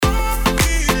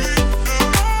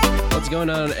going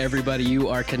on, everybody? You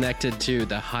are connected to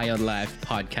the High on Life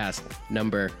podcast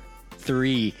number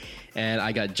 3. And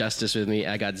I got Justice with me.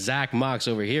 I got Zach Mox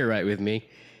over here right with me.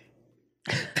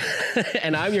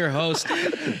 And I'm your host.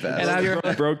 And I'm your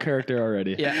broke character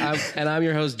already. Yeah, I'm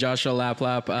your host, Joshua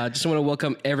Laplap. Just want to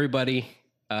welcome everybody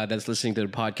that's listening to the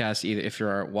podcast, either if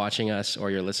you're watching us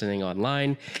or you're listening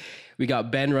online. We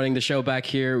got Ben running the show back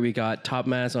here. We got Top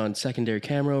Maz on secondary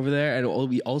camera over there. And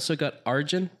we also got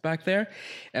Arjun back there.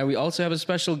 And we also have a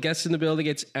special guest in the building.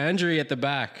 It's Andre at the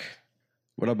back.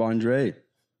 What up, Andre?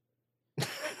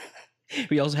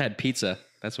 We also had pizza.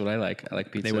 That's what I like. I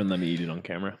like pizza. They wouldn't let me eat it on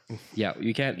camera. Yeah,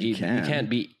 you can't eat.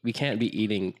 We can't be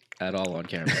eating at all on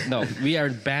camera. No, we are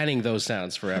banning those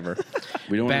sounds forever.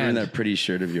 We don't want to ruin that pretty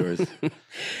shirt of yours.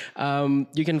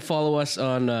 You can follow us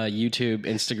on YouTube,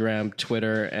 Instagram,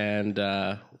 Twitter, and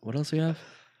what else do we have?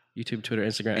 YouTube, Twitter,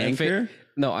 Instagram, Anchor?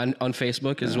 on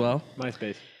Facebook as well.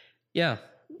 MySpace. Yeah,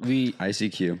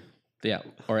 ICQ. Yeah,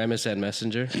 or MSN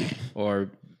Messenger,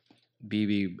 or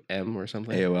BBM or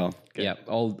something. AOL. Okay. Yeah,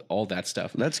 all that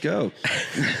stuff. Let's go.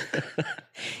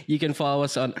 You can follow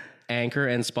us on Anchor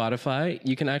and Spotify.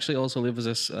 You can actually also leave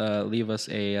us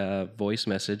a voice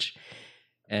message.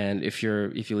 And if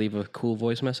you leave a cool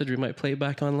voice message, we might play it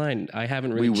back online. I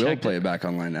haven't really. We will play it back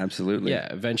online. Absolutely. Yeah,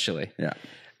 eventually. Yeah.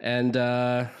 And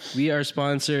we are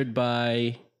sponsored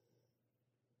by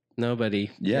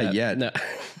nobody. Yeah, yet. No.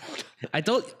 I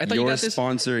thought your you got this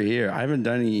sponsor here. I haven't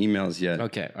done any emails yet.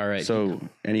 Okay, all right. So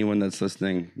anyone that's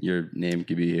listening, your name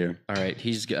could be here. All right,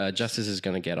 he's Justice is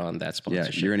going to get on that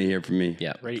sponsorship. Yeah, you're going to hear from me.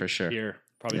 Yeah, Right for sure. Here,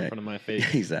 probably in front of my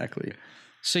face. Exactly.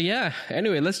 So yeah.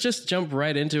 Anyway, let's just jump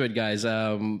right into it, guys.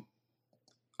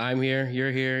 I'm here.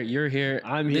 You're here. You're here.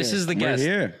 I'm here. This is the We're guest.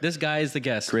 here. This guy is the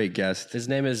guest. Great guest. His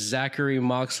name is Zachary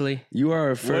Moxley. You are our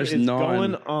What first is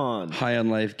going on? high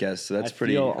on life guest. So that's I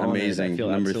pretty feel honored. amazing. I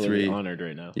feel Number absolutely 3. honored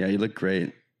right now. Yeah, you look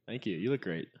great. Thank you. You look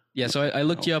great. Yeah. So I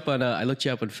looked you up on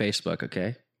Facebook.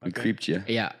 Okay. We creeped you.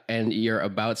 Yeah, and your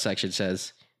about section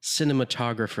says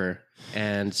cinematographer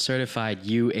and certified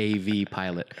UAV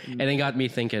pilot, and it got me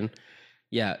thinking.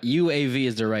 Yeah, UAV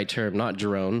is the right term, not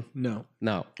drone. No.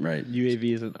 Right.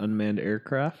 UAV is an unmanned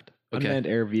aircraft. Okay. Unmanned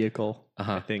air vehicle.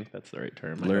 Uh-huh. I think that's the right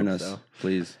term. Learn I us, hope so.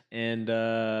 please. And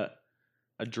a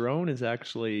drone is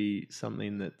actually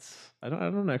something that's I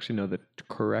don't actually know the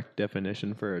correct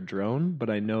definition for a drone, but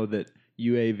I know that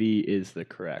UAV is the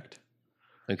correct.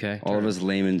 Okay. All of us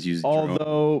layman's use drone.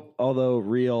 Although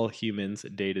real humans,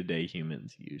 day-to-day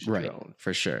humans use Right, drone.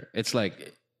 for sure. It's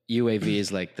like UAV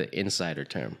is like the insider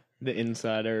term. The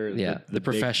insider, Yeah, the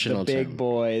professional big term.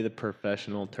 boy, the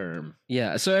professional term.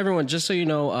 Yeah. So everyone, just so you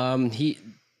know,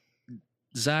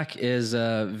 Zach is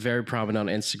very prominent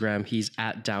on Instagram. He's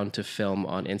at Down to Film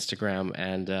on Instagram,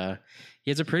 and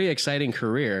he has a pretty exciting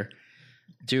career.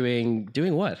 Doing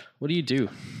what? What do you do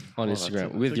on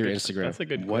Instagram with your Instagram? That's a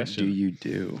good What question. do you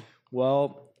do?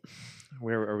 Well,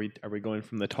 where are we? Are we going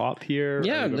from the top here?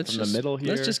 Yeah, Are we going let's from just the middle here.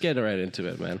 let's just get right into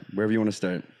it, man. Wherever you want to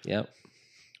start. Yep.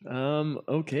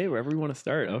 Okay, wherever we want to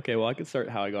start. Okay, well, I could start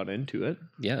how I got into it.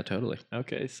 Yeah, totally.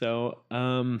 Okay, so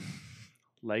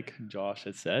like Josh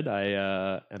had said, I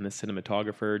am a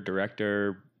cinematographer,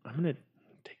 director. I'm gonna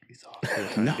take these off. For the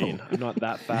time being. I'm not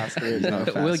that fast. not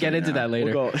fast We'll get right into now. that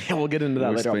later. We'll get into that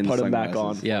We'll later. I'll explain put the them back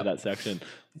on sunglasses. for Yeah. that section.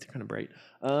 These are kind of bright.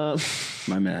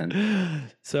 My man.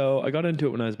 So I got into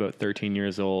it when I was about 13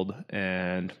 years old,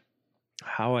 and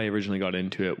how I originally got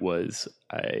into it was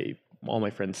all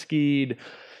my friends skied,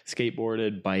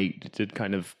 skateboarded, biked, did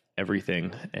kind of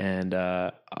everything, and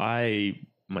I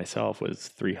myself was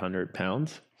 300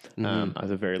 pounds. I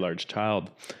was a very large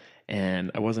child, and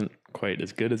I wasn't quite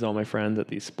as good as all my friends at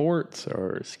these sports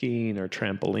or skiing or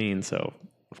trampoline. So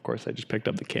of course I just picked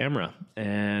up the camera,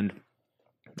 and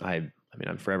I mean,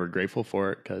 I'm forever grateful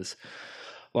for it because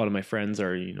a lot of my friends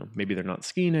are, maybe they're not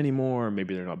skiing anymore, or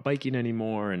maybe they're not biking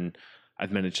anymore, and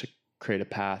I've managed to create a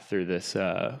path through this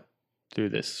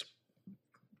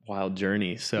wild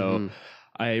journey. So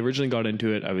I originally got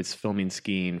into it. I was filming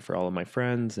skiing for all of my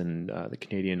friends and the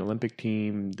Canadian Olympic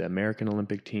team, the American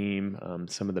Olympic team,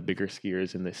 some of the bigger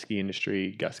skiers in the ski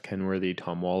industry, Gus Kenworthy,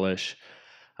 Tom Wallish,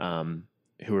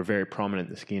 who were very prominent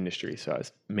in the ski industry. So I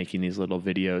was making these little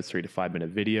videos, 3 to 5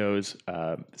 minute videos,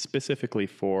 specifically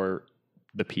for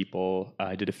the people.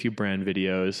 I did a few brand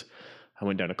videos. I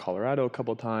went down to Colorado a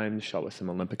couple of times, shot with some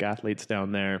Olympic athletes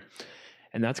down there.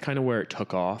 And that's kind of where it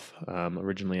took off.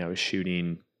 Originally, I was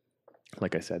shooting,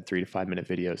 like I said, 3 to 5 minute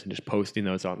videos and just posting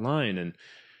those online. And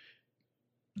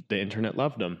the internet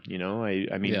loved them.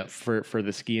 I mean, for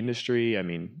the ski industry, I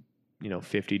mean,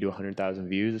 50 to 100,000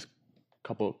 views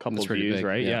couple That's pretty views, big,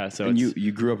 right? yeah. Yeah. So And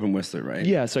you grew up in Whistler, right?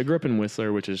 yeah, so I grew up in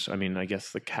Whistler, which is, I mean, I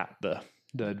guess the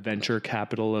adventure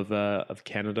capital of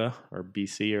Canada or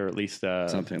BC, or at least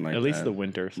Something like at least that. the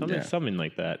winter, Yeah. something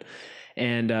like that.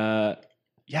 And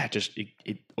yeah, just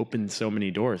it opened so many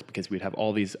doors because we'd have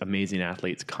all these amazing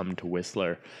athletes come to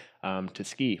Whistler to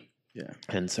ski. Yeah.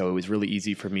 And so it was really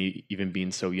easy for me, even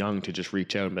being so young, to just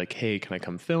reach out and be like, hey, can I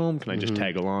come film? Can I just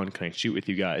tag along? Can I shoot with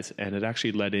you guys? And it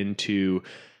actually led into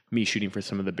me shooting for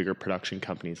some of the bigger production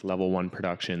companies, Level 1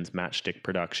 Productions, Matchstick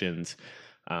Productions,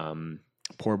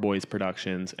 Poor Boys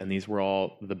Productions. And these were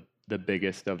all the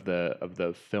biggest of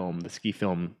the ski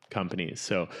film companies.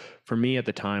 So for me at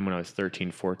the time when I was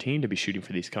 13, 14, to be shooting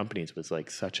for these companies was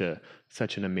like such an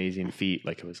amazing feat.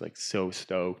 Like, it was like so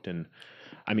stoked. And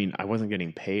I mean, I wasn't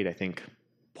getting paid. I think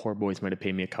Poor Boys might have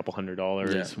paid me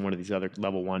 $200. Yeah. One of these other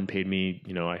Level 1 paid me,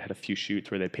 I had a few shoots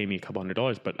where they paid me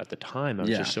 $200, but at the time I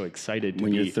was just so excited to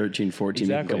when be, you're 13, 14,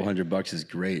 Exactly. a couple $100 is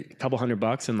great.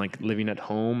 $200 and like living at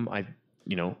home,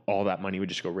 all that money would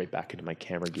just go right back into my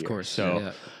camera gear. Of course. So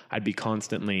yeah. I'd be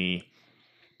constantly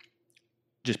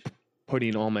just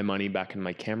putting all my money back in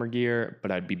my camera gear,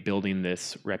 but I'd be building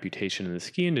this reputation in the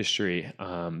ski industry.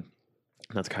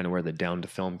 That's kind of where the Down to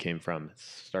Film came from. It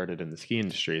started in the ski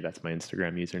industry. That's my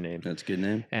Instagram username. That's a good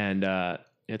name. And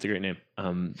it's a great name.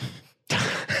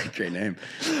 Great name.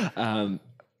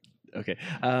 Okay.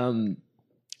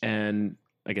 And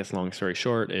I guess long story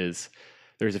short is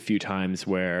there's a few times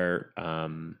where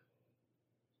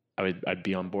I'd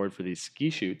be on board for these ski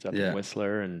shoots up in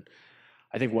Whistler, and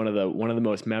I think one of the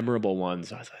most memorable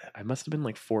ones, I must have been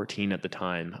like 14 at the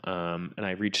time, and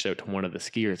I reached out to one of the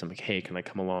skiers. I'm like, hey, can I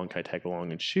come along? Can I tag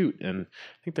along and shoot? And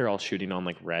I think they're all shooting on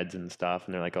like reds and stuff,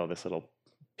 and they're like, oh, this little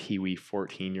peewee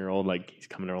 14-year-old, like he's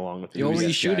coming along with. What were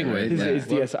you shooting with? His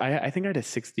DS, I think I had a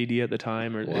 60D at the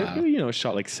time, or Wow.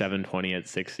 shot like 720 at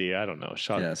 60. I don't know,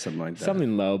 shot Something like that.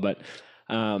 something low, but.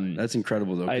 That's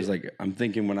incredible though, because like I'm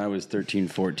thinking when I was 13,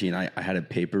 14, I had a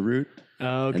paper route.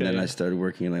 Okay. And then I started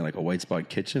working in like a white spot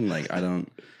kitchen. Like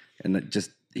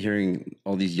just hearing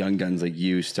all these young guns like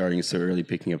you starting so early,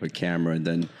 picking up a camera, and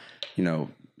then,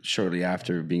 shortly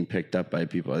after being picked up by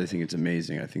people, I think it's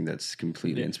amazing. I think that's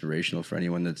completely inspirational for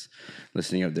anyone that's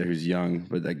listening out there who's young.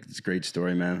 But like, it's a great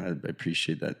story, man. I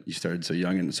appreciate that you started so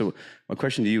young. And so my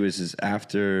question to you is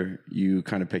after you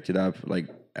kind of picked it up, like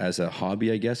as a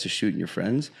hobby, I guess, to shoot your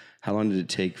friends, how long did it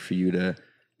take for you to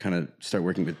kind of start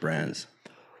working with brands?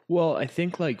 Well, I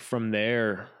think like from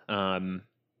there,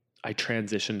 I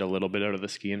transitioned a little bit out of the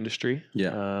ski industry.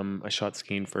 Yeah. I shot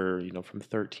skiing for, from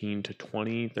 13 to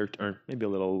 20, or maybe a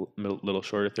little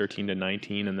shorter, 13 to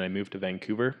 19. And then I moved to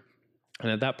Vancouver.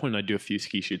 And at that point I'd do a few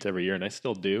ski shoots every year, and I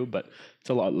still do, but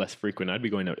it's a lot less frequent. I'd be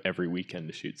going out every weekend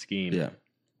to shoot skiing,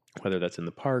 whether that's in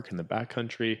the park, in the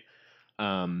backcountry.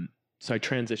 So I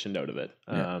transitioned out of it.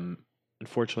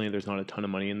 Unfortunately, there's not a ton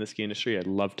of money in the ski industry. I'd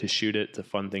love to shoot it. It's a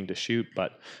fun thing to shoot,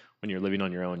 but when you're living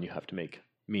on your own, you have to make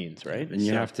means, right? And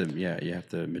you have to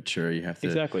mature. You have to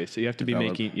exactly. So you have to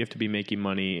develop. be making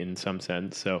money in some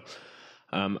sense. So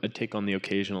I'd take on the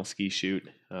occasional ski shoot,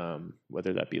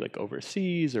 whether that be like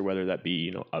overseas or whether that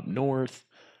be up north,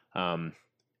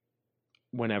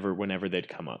 whenever they'd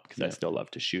come up, because I still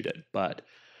love to shoot it. But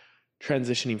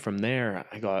transitioning from there,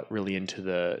 I got really into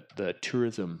the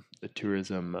tourism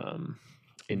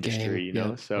industry,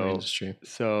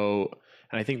 So,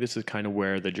 and I think this is kind of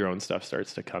where the drone stuff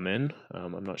starts to come in.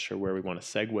 I'm not sure where we want to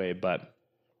segue, but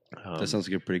that sounds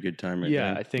like a pretty good time, right?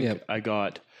 I think I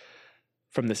got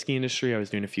from the ski industry. I was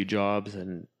doing a few jobs,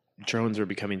 and drones were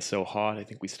becoming so hot. I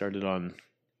think we started on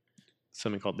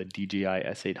something called the DJI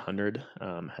S800.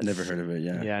 Never heard of it.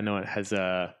 Yeah, no, it has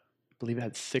I believe it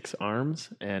had 6 arms,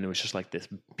 and it was just like this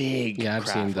big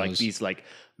craft, like these like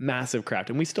massive craft.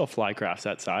 And we still fly crafts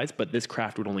that size, but this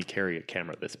craft would only carry a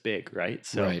camera this big, right?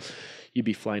 So you'd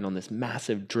be flying on this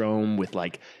massive drone with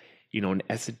like, an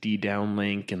SD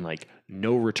downlink and like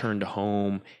no return to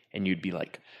home. And you'd be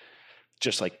like,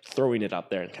 just like throwing it up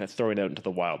there and kind of throwing it out into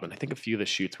the wild. And I think a few of the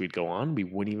shoots we'd go on, we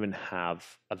wouldn't even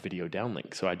have a video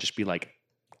downlink. So I'd just be like,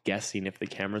 guessing if the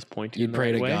camera's pointing You'd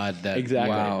pray to God that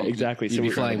exactly you'd be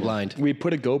flying blind. We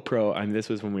put a GoPro, and this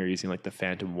was when we were using like the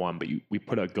Phantom 1, but we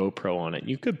put a GoPro on it.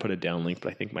 You could put a downlink,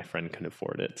 but I think my friend couldn't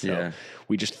afford it, so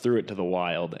we just threw it to the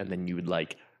wild, and then you would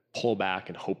like pull back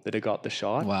and hope that it got the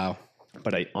shot. Wow.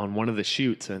 But on one of the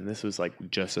shoots, and this was like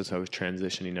just as I was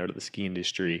transitioning out of the ski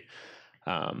industry,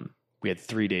 we had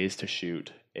 3 days to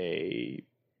shoot a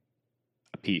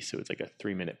piece. It was like a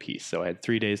 3-minute piece. So I had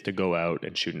 3 days to go out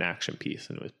and shoot an action piece,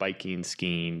 and it was biking,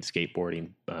 skiing,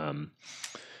 skateboarding,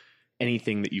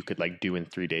 anything that you could like do in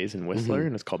 3 days in Whistler,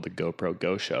 and it's called the GoPro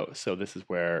Go Show. So this is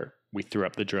where we threw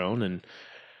up the drone and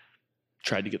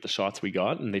tried to get the shots we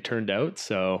got, and they turned out.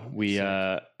 So we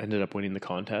ended up winning the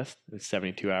contest. It's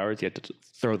 72 hours. You had to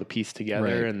throw the piece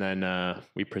together, and then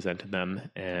we presented them.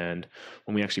 And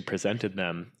when we actually presented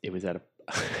them, it was at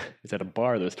a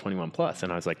bar that was 21 plus,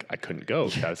 and I was like, I couldn't go.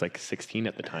 I was like 16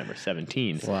 at the time or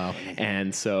 17. Wow.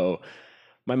 And so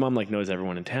my mom like knows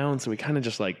everyone in town, so we kind of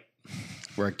just like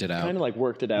worked it out. Kind of like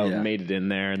worked it out and made it in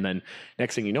there. And then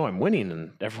next thing you know, I'm winning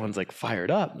and everyone's like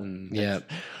fired up. And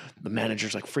the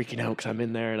manager's like freaking out because I'm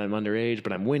in there and I'm underage,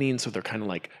 but I'm winning. So they're kind of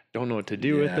like, don't know what to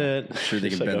do with it. I'm sure they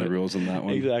can bend the rules on that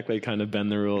one. Exactly. Kind of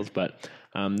bend the rules. But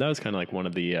that was kind of like one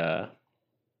of the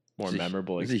more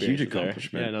memorable experiences. It's a huge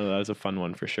accomplishment. Yeah, no, that was a fun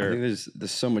one for sure. I think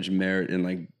there's so much merit in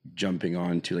like jumping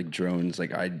onto like drones.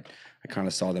 Like I kind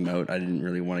of saw them out. I didn't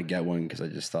really want to get one because I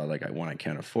just thought like I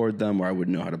can't afford them or I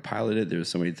wouldn't know how to pilot it. There was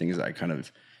so many things that I kind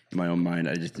of in my own mind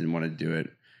I just didn't want to do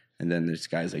it. And then there's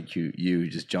guys like you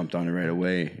just jumped on it right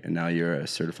away, and now you're a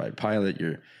certified pilot.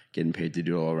 You're getting paid to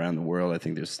do it all around the world. I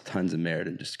think there's tons of merit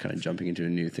in just kind of jumping into a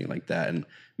new thing like that and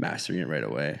mastering it right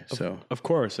away. So of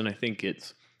course, and I think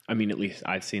at least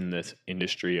I've seen this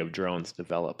industry of drones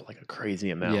develop like a crazy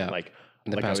amount. Yeah. Like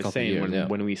I was saying,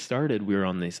 when we started, we were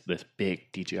on this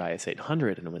big DJI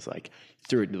S800, and it was like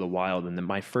threw it into the wild. And then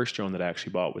my first drone that I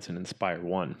actually bought was an Inspire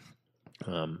 1,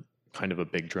 kind of a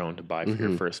big drone to buy for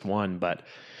your first one. But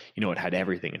you know, it had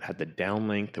everything. It had the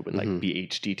downlink that would like be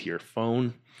HD to your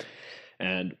phone,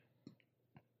 and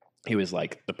it was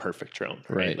like the perfect drone,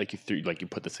 right? Like you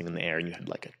put this thing in the air, and you had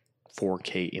like a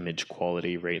 4K image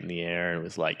quality right in the air, and it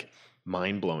was like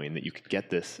mind blowing that you could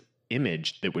get this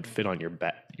image that would fit on your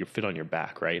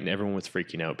back, right? And everyone was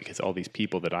freaking out because all these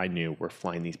people that I knew were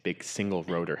flying these big single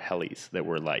rotor helis that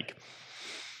were like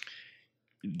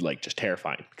just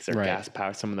terrifying because they're gas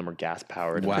powered. Some of them are gas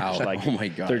powered. Wow! Like, oh my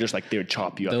god! They're just like they would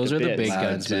chop you up. Those are the big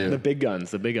guns, man. The big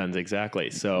guns, exactly.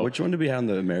 So which one did we have on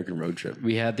the American road trip?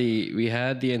 We had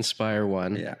the Inspire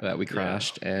 1 that we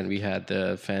crashed, and we had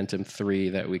the Phantom 3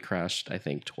 that we crashed, I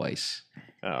think, twice.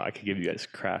 I could give you guys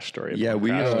a crash story.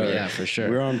 Yeah, for sure.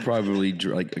 We're on probably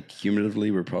like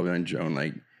cumulatively, we're probably on drone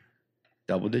like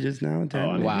double digits now.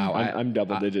 Wow, I'm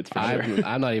double digits for sure.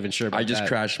 I'm not even sure about I just that.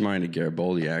 crashed mine at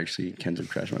Garibaldi, actually. Ken's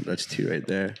crashed mine, but that's 2 right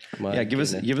there. Give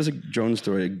us a drone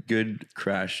story, a good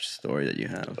crash story that you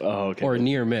have. Oh, okay. Or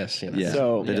near miss. You know? Yeah,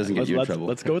 so that doesn't get you in trouble.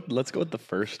 Let's go with the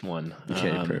first one. Okay,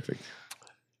 perfect.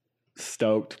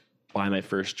 Stoked buy my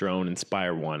first drone,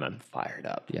 Inspire 1. I'm fired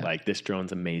up. Yeah. Like, this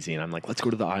drone's amazing. I'm like, let's go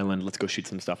to the island. Let's go shoot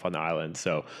some stuff on the island.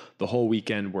 So the whole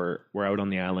weekend we're out on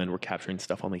the island. We're capturing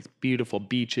stuff on these beautiful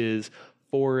beaches,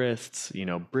 forests, you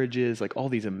know, bridges, like all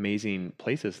these amazing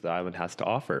places the island has to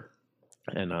offer.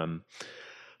 And I'm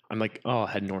like, I'll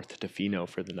head north to Tofino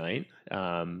for the night.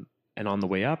 And on the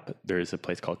way up, there's a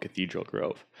place called Cathedral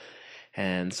Grove.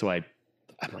 And so I'm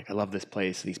like, I love this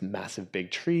place. These massive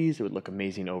big trees. It would look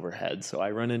amazing overhead. So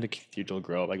I run into Cathedral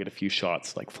Grove. I get a few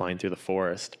shots like flying through the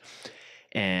forest.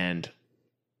 And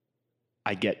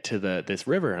I get to this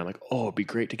river. And I'm like, oh, it'd be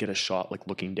great to get a shot like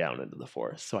looking down into the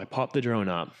forest. So I pop the drone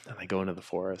up and I go into the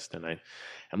forest and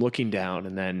I'm looking down,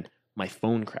 and then my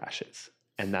phone crashes.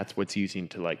 And that's what's using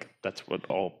to that's what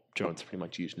all drones pretty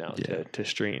much use now to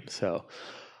stream. So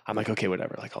I'm like, okay,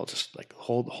 whatever. Like, I'll just like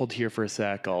hold here for a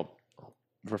sec. I'll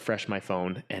refresh my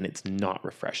phone, and it's not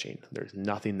refreshing. There's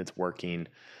nothing that's working.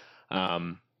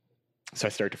 So I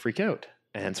start to freak out.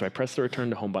 And so I press the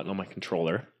return to home button on my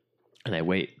controller, and I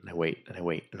wait, and I wait, and I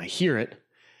wait, and I hear it.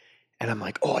 And I'm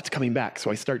like, oh, it's coming back. So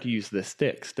I start to use the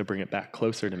sticks to bring it back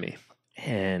closer to me.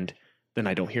 And then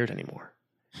I don't hear it anymore.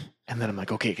 And then I'm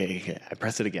like, okay. I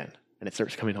press it again, and it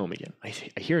starts coming home again. I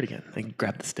hear it again. I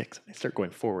grab the sticks, and I start going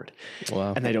forward.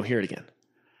 Wow. And I don't hear it again.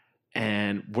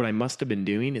 And what I must have been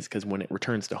doing is, because when it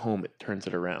returns to home, it turns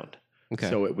it around. Okay.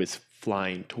 So it was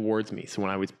flying towards me. So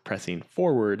when I was pressing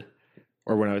forward,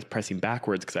 or when I was pressing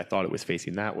backwards because I thought it was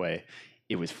facing that way,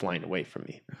 it was flying away from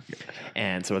me.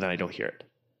 And so then I don't hear it.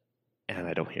 And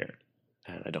I don't hear it.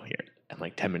 And I don't hear it. And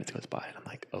like 10 minutes goes by, and I'm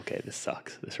like, okay, this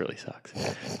sucks. This really sucks.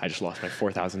 I just lost my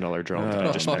 $4,000 drone that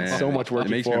I just spent so much work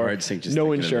for.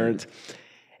 No insurance.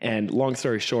 And long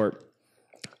story short,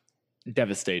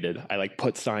 devastated. I like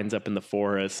put signs up in the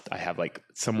forest. I have like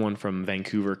someone from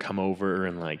Vancouver come over,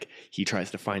 and like he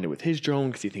tries to find it with his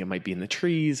drone because he thinks it might be in the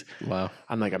trees. Wow.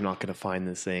 I'm like, I'm not going to find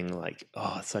this thing. Like,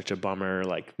 oh, it's such a bummer.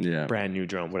 Like, brand new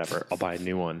drone, whatever. I'll buy a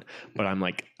new one. But I'm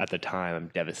like, at the time, I'm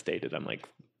devastated. I'm like,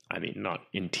 I mean, not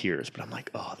in tears, but I'm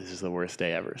like, oh, this is the worst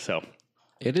day ever. So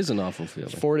it is an awful feeling.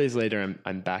 4 days later,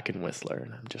 I'm back in Whistler,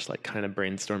 and I'm just like kind of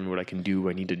brainstorming what I can do.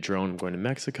 I need a drone. I'm going to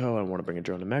Mexico. I want to bring a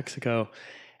drone to Mexico.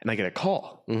 And I get a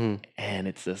call, and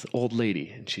it's this old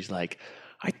lady, and she's like,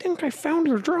 I think I found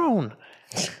your drone.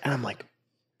 And I'm like,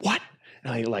 what?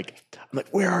 And I'm like,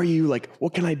 where are you? Like,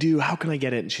 what can I do? How can I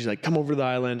get it? And she's like, come over to the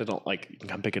island and you can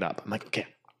come pick it up. I'm like, okay,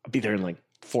 I'll be there in like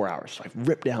 4 hours. So I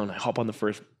rip down, I hop on the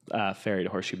first ferry to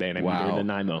Horseshoe Bay, and I meet her in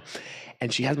Nanaimo.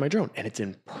 And she has my drone, and it's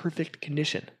in perfect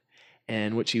condition.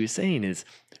 And what she was saying is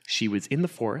she was in the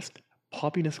forest,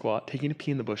 popping a squat, taking a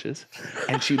pee in the bushes,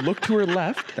 and she looked to her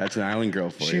left. That's an island girl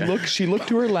for you. She looked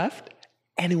to her left,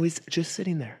 and it was just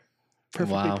sitting there,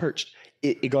 perfectly perched.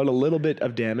 It got a little bit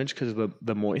of damage because of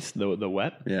the moist, the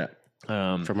wet. Yeah.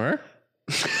 From her?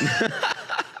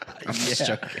 I'm just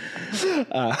joking.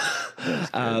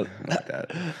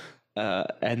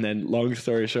 And then, long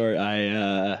story short,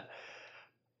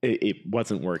 it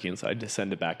wasn't working, so I just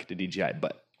sent it back to DJI,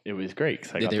 but it was great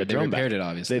because I got the drone back. They repaired it,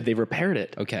 obviously. They repaired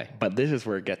it. Okay. But this is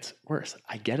where it gets worse.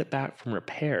 I get it back from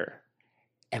repair,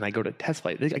 and I go to test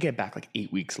flight. I get it back like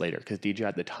 8 weeks later because DJI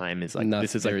at the time is like,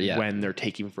 when they're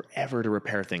taking forever to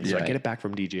repair things. So I get it back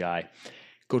from DJI,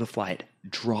 go to fly it,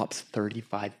 drops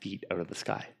 35 feet out of the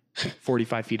sky,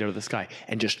 45 feet out of the sky,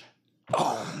 and just,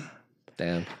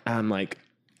 damn. And I'm like,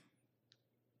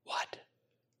 what?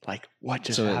 Like, what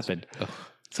just happened?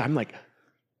 So I'm like,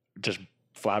 just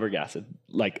flabbergasted.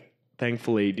 Like,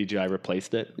 thankfully DJI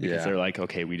replaced it because they're like,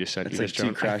 okay, we just sent you this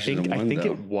drone. I think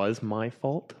it was my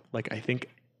fault. Like, I think,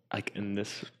 like, and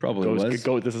this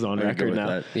this is on record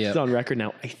now. It's on record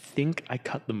now. I think I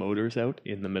cut the motors out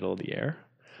in the middle of the air.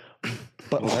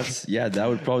 But that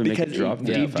would probably make it drop.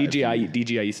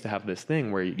 DJI used to have this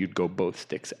thing where you'd go both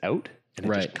sticks out, and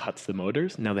it just cuts the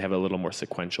motors. Now they have a little more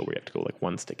sequential where you have to go like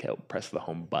one stick out, press the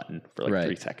home button for like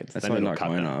 3 seconds. That's why I knocked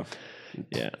mine off.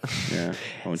 Yeah. Yeah.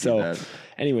 I won't do that.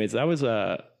 Anyways, that was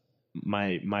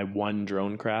my one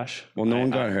drone crash. Well, no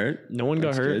one got hurt. No one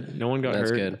got hurt. Good. No one got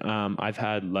hurt. Good. I've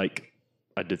had like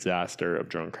a disaster of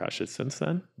drone crashes since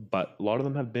then, but a lot of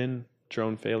them have been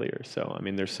drone failures. So, I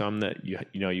mean, there's some that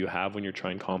you have when you're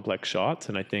trying complex shots.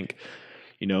 And I think,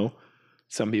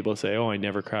 some people say, "Oh, I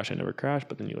never crash,"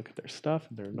 but then you look at their stuff,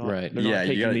 and they're not. Right.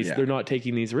 They're not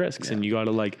taking these risks, and you got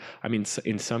to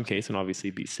in some case, and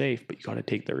obviously be safe, but you got to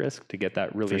take the risk to get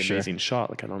that really amazing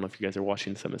shot. Like, I don't know if you guys are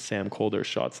watching some of Sam Calder's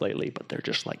shots lately, but they're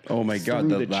just like, oh my god,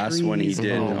 the last one he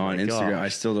did on Instagram, I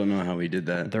still don't know how he did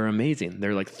that. They're amazing.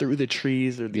 They're like through the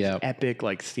trees. They're these epic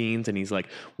like scenes, and he's like,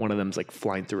 one of them's like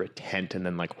flying through a tent, and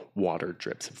then like water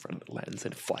drips in front of the lens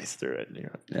and flies through it. And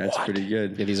you're like, that's pretty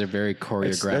good. Yeah, these are very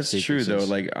choreographed. That's true though.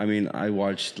 Like, I mean, I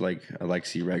watched like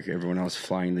Alexi Rek, everyone else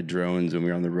flying the drones when we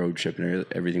were on the road trip and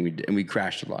everything we did, and we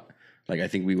crashed a lot. Like, I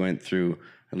think we went through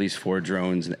at least 4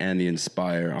 drones and the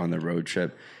Inspire on the road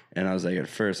trip. And I was like, at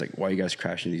first, like, why are you guys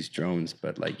crashing these drones?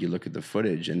 But like, you look at the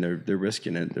footage and they're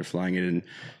risking it. They're flying it in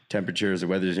temperatures or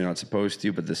weathers you're not supposed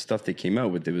to. But the stuff they came out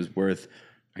with, it was worth,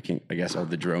 I guess, all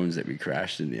the drones that we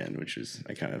crashed in the end, which was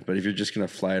but if you're just going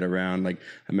to fly it around, like,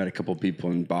 I met a couple people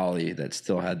in Bali that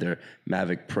still had their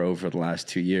Mavic Pro for the last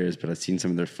 2 years, but I've seen some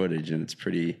of their footage and it's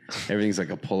everything's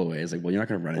like a pull away. It's like, well, you're not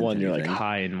going to run into anything. You're like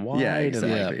high and wide. Yeah,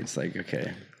 exactly. It's like,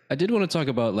 okay. I did want to talk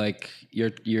about like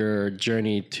your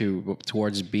journey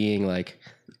towards being like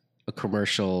a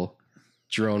commercial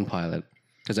drone pilot,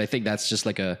 because I think that's just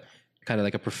like a kind of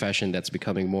like a profession that's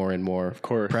becoming more and more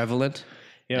prevalent.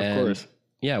 Yeah, of course.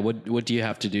 Yeah, what do you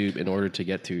have to do in order to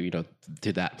get to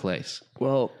to that place?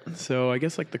 Well, so I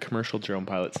guess like the commercial drone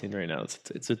pilot scene right now,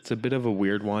 it's a bit of a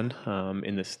weird one.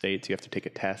 In the States, you have to take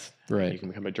a test. Right. You can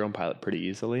become a drone pilot pretty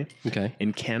easily. Okay.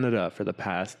 In Canada, for the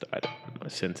past,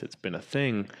 since it's been a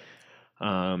thing,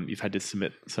 you've had to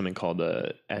submit something called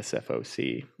a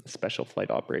SFOC, Special Flight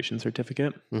Operations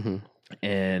Certificate,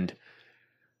 and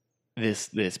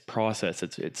this process,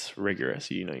 it's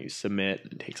rigorous. You submit,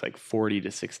 it takes like 40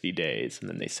 to 60 days, and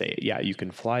then they say, yeah, you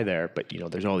can fly there, but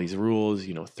there's all these rules,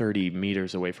 30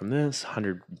 meters away from this,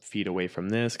 100 feet away from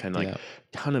this, kind of like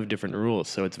ton of different rules.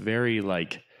 So it's very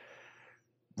like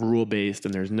rule based,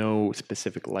 and there's no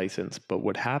specific license. But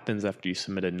what happens after you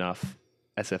submit enough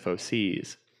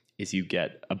SFOCs is you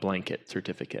get a blanket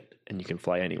certificate and you can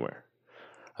fly anywhere.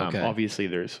 Obviously,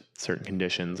 there's certain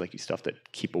conditions, like you still have to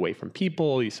keep away from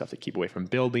people, you still have to keep away from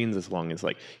buildings, as long as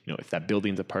if that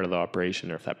building's a part of the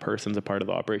operation or if that person's a part of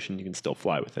the operation, you can still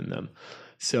fly within them.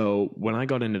 So when I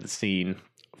got into the scene,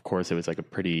 of course, it was like a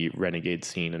pretty renegade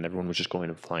scene, and everyone was just going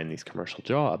and flying these commercial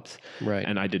jobs. Right.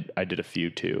 And I did a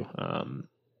few too.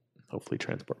 Hopefully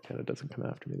Transport Canada doesn't come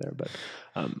after me there, but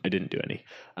I didn't do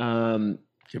any.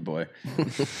 Good boy.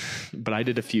 But I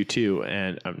did a few too,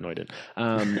 and no, I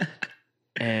didn't.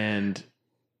 And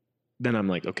then I'm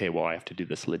like, okay, well, I have to do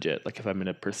this legit. Like, if I'm going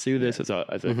to pursue this as a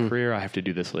career, I have to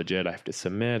do this legit. I have to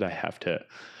submit. I have to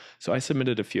So I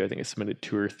submitted a few. I think I submitted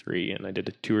 2 or 3, and I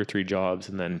did 2 or 3 jobs,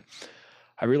 and then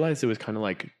I realized it was kind of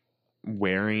like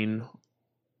wearing.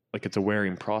 Like it's a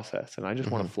wearing process, and I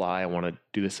just want to fly. I want to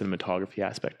do the cinematography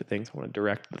aspect of things. I want to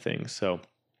direct the things. So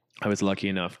I was lucky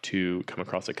enough to come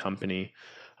across a company,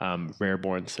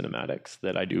 Rareborn Cinematics,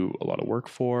 that I do a lot of work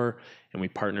for, and we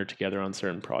partner together on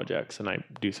certain projects, and I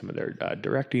do some of their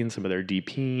directing, some of their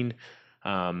DPing.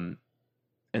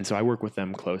 And so I work with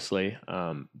them closely.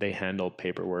 They handle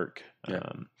paperwork.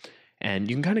 And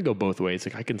you can kind of go both ways.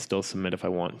 Like I can still submit if I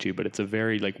want to, but it's a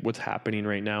very like what's happening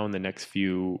right now in the next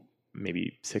few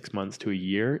maybe 6 months to a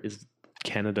year is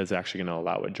Canada is actually going to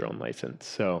allow a drone license.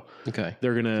 So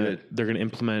they're gonna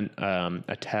implement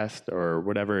a test or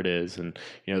whatever it is, and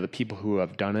the people who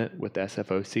have done it with the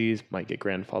SFOCs might get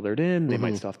grandfathered in. They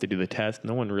might still have to do the test.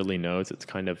 No one really knows. It's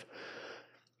kind of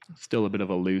still a bit of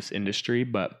a loose industry,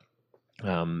 but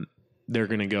they're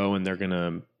going to go and they're going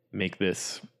to make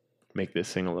this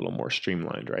thing a little more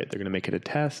streamlined, right? They're going to make it a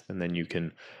test, and then you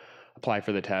can apply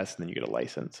for the test, and then you get a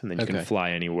license, and then you can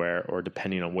fly anywhere, or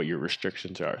depending on what your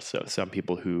restrictions are. So some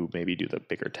people who maybe do the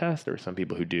bigger test, or some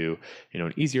people who do,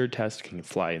 an easier test can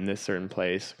fly in this certain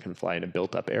place, can fly in a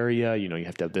built up area. You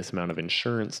have to have this amount of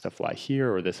insurance to fly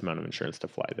here, or this amount of insurance to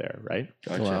fly there, right?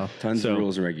 Gotcha. Wow. Tons of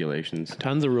rules and regulations.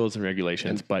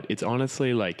 But it's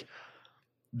honestly like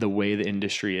the way the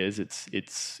industry is,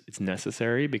 it's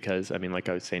necessary because like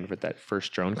I was saying with that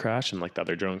first drone crash and like the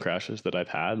other drone crashes that I've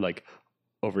had, like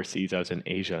overseas, I was in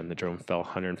Asia and the drone fell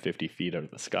 150 feet out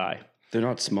of the sky. They're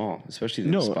not small, especially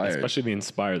the Inspire. Especially the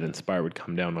Inspire. The Inspire would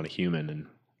come down on a human, and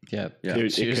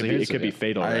it could be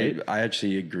fatal. Right? I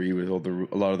actually agree with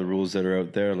a lot of the rules that are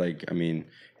out there. Like,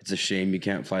 it's a shame you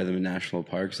can't fly them in national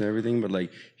parks and everything, but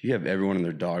like if you have everyone and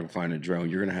their dog flying a drone,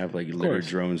 you're gonna have like littered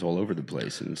drones all over the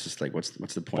place, and it's just like, what's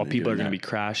the point? Well, people are gonna be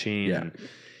crashing. Yeah.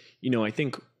 And, I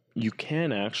think you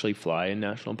can actually fly in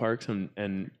national parks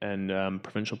and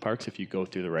provincial parks if you go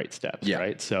through the right steps,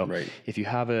 right? So if you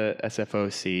have a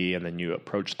SFOC and then you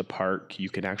approach the park,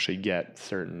 you can actually get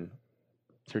certain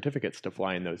certificates to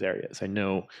fly in those areas. I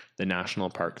know the national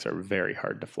parks are very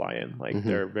hard to fly in. Like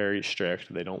they're very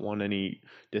strict. They don't want any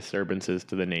disturbances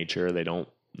to the nature. They don't,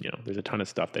 there's a ton of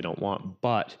stuff they don't want,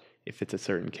 but if it's a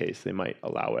certain case, they might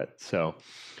allow it. So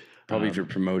probably if you're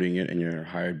promoting it and you're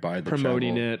hired by the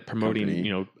promoting company.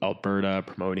 Alberta,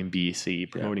 promoting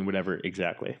BC, promoting whatever.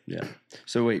 Exactly. Yeah.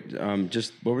 So wait,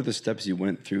 just what were the steps you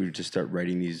went through to start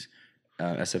writing these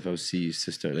SFOCs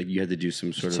to start? Like you had to do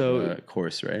some sort of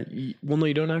course, right? Well, no,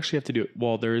 you don't actually have to do it.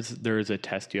 Well, there is a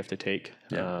test you have to take.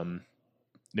 Yeah.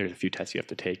 There's a few tests you have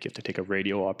to take. You have to take a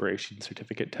radio operation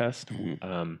certificate test,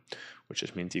 which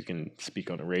just means you can speak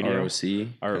on a radio. ROC?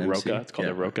 Or ROCA. It's called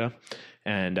a ROCA.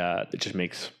 And it just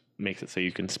makes it so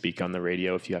you can speak on the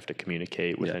radio if you have to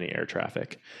communicate with any air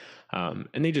traffic. And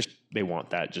they want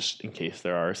that just in case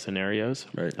there are scenarios.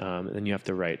 Right. And then you have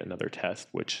to write another test,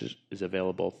 which is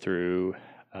available through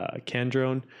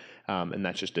CanDrone. And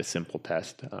that's just a simple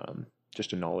test,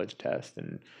 just a knowledge test.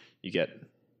 And you get,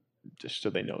 just so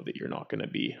they know that you're not going to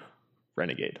be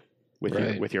renegade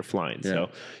with your flying. Yeah. So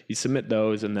you submit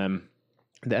those, and then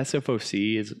the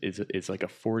SFOC is like a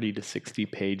 40 to 60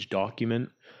 page document,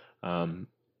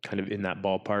 kind of in that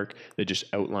ballpark, that just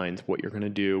outlines what you're going to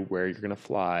do, where you're going to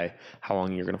fly, how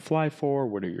long you're going to fly for,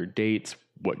 what are your dates,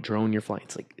 what drone you're flying.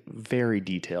 It's like very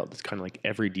detailed. It's kind of like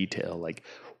every detail, like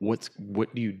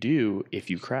what do you do if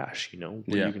you crash? What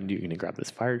are you going to do? You're going to grab this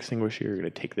fire extinguisher. You're going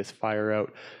to take this fire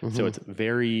out. So it's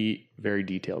very, very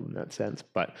detailed in that sense.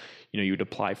 But, you'd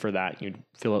apply for that. You'd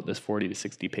fill out this 40 to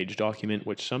 60 page document,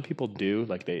 which some people do.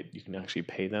 Like you can actually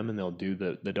pay them and they'll do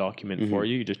the document for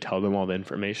you. You just tell them all the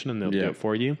information and they'll do it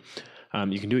for you.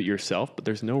 You can do it yourself, but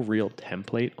there's no real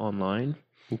template online.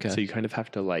 Okay. So you kind of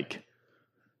have to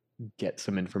get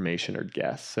some information or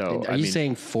guess. So are you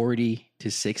saying 40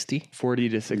 to 60? 40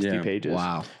 to 60 pages.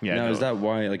 Wow. Yeah. Now, is that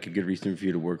why a good reason for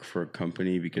you to work for a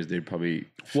company, because they'd probably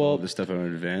follow the stuff out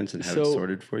in advance and have it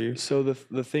sorted for you? So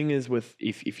the thing is with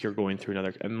if you're going through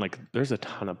another, and there's a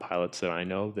ton of pilots that I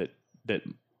know that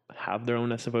have their own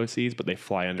SFOCs, but they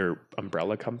fly under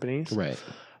umbrella companies. Right.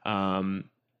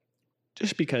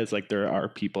 Just because there are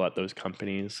people at those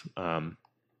companies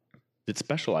that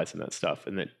specialize in that stuff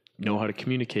and that know how to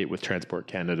communicate with Transport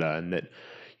Canada, and that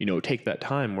take that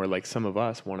time where some of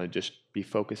us want to just be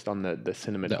focused on the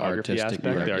cinematography aspect,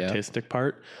 the artistic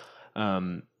part.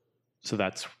 So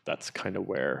that's kind of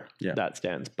where that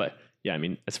stands. But yeah, I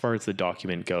mean, as far as the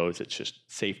document goes, it's just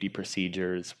safety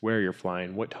procedures, where you're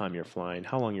flying, what time you're flying,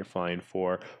 how long you're flying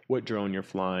for, what drone you're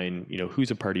flying,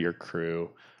 who's a part of your crew,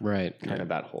 Right. kind of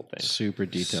that whole thing. Super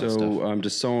detailed stuff. So,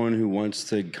 just someone who wants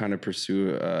to kind of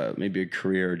pursue maybe a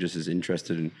career, or just is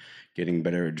interested in getting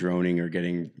better at droning or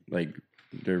getting like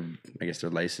their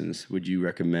license. Would you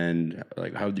recommend,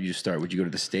 like, how did you start? Would you go to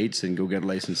the States and go get a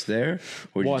license there,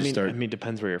 or Well, would you I mean, it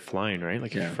depends where you're flying, right?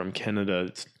 Like if you're from Canada,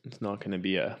 it's not going to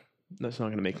be that's not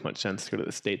going to make much sense to go to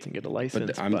the States and get a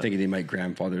license. But I'm thinking they might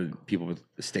grandfather people with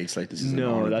the States licenses.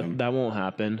 No, that won't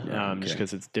happen. Okay. Just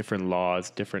because it's different laws,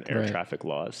 different air traffic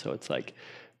laws. So it's like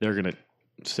they're going to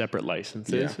separate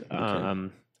licenses. Yeah,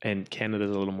 okay. And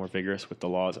Canada's a little more vigorous with the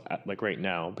laws, like right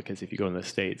now, because if you go in the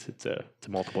States, it's a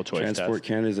multiple choice Transport test.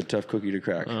 Canada is a tough cookie to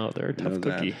crack. Oh, they're a tough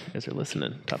cookie. As you're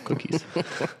listening, tough cookies.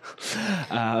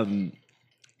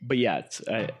 But yeah,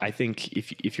 I think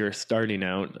if you're starting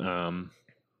out,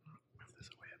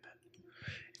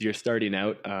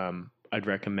 I'd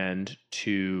recommend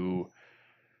to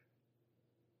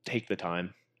take the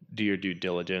time, do your due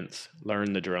diligence,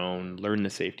 learn the drone, learn the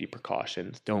safety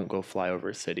precautions. Don't go fly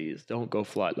over cities. Don't go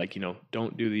fly,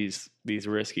 don't do these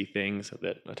risky things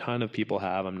that a ton of people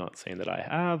have. I'm not saying that I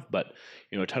have, but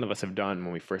a ton of us have done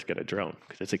when we first get a drone,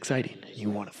 because it's exciting. You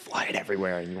want to fly it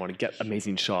everywhere and you want to get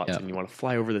amazing shots and you want to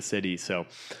fly over the city. So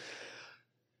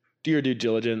do your due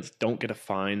diligence. Don't get a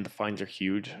fine. The fines are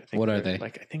huge. What are they? I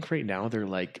think right now they're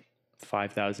like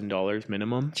 $5,000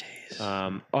 minimum.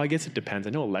 Jeez. I guess it depends. I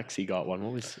know Alexi got one.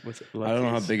 What was it? I don't know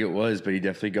how big it was, but he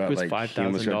definitely got was he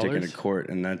almost got taken to $5,000? court,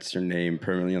 and that's your name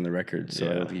permanently on the record. So I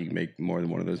Yeah. don't think you can make more than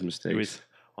one of those mistakes. It was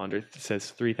under. It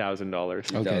says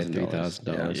 $3,000. Okay, $3,000.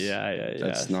 $3,000. Yeah.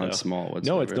 That's not small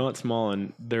whatsoever. No, it's not small,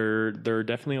 and they're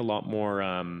definitely a lot more.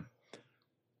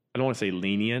 I don't want to say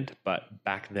lenient, but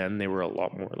back then they were a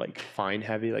lot more like fine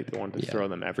heavy. Like they wanted to throw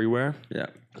them everywhere. Yeah.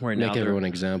 Where Make now they're- everyone an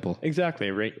example.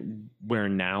 Exactly, right? Where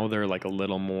now they're like a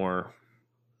little more,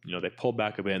 they pulled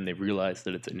back a bit and they realized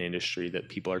that it's an industry that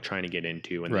people are trying to get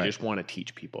into, and they just want to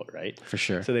teach people, right? For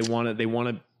sure. So they want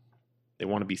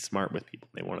to be smart with people.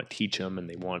 They want to teach them, and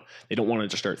they don't want to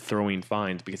just start throwing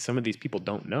fines, because some of these people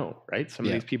don't know, right? Some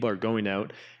of these people are going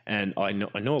out, and I know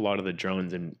a lot of the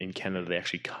drones in Canada, they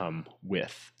actually come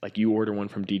with, like, you order one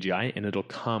from DJI and it'll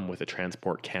come with a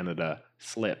Transport Canada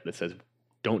slip that says,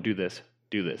 don't do this,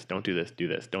 do this, don't do this, do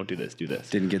this, don't do this, do this.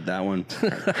 Didn't get that one.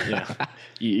 Yeah.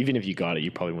 Even if you got it,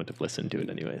 you probably wouldn't have listened to it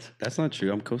anyways. That's not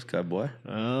true. I'm Coast Guard, boy.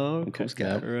 Oh, okay. Coast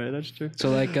Guard. Right, that's true. So,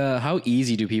 like, how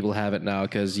easy do people have it now?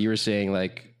 Because you were saying,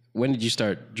 like, when did you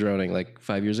start droning? Like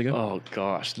 5 years ago? Oh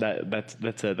gosh, that's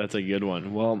a good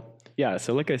one. Well, yeah.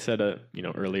 So like I said,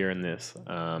 earlier in this,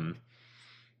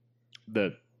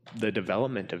 the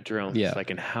development of drones, like,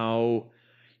 and how,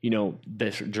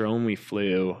 this drone we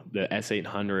flew, the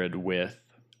S800 with,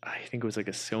 I think it was like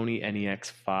a Sony NEX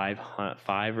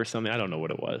 5 or something. I don't know what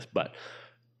it was, but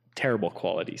terrible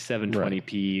quality,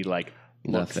 720p, like.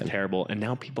 Looks terrible. And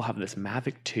now people have this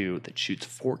Mavic 2 that shoots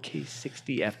 4K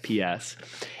 60 FPS,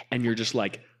 and you're just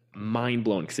like mind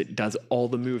blown because it does all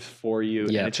the moves for you.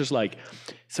 And it's just like,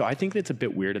 so I think that's a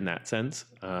bit weird in that sense.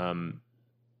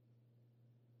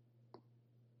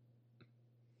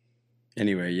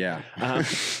 Anyway, yeah.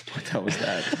 What the hell was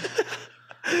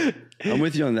that? I'm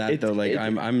with you on that though. Like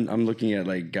I'm looking at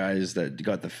like guys that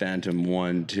got the Phantom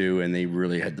 1, 2, and they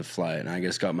really had to fly it. And I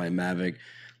just got my Mavic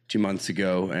 2 months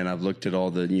ago, and I've looked at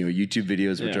all the YouTube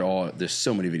videos, which are there's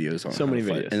so many videos on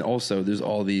videos, and also there's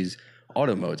all these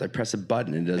auto modes. I press a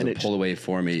button and it doesn't pull away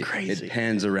for me. It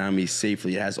pans around me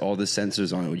safely. It has all the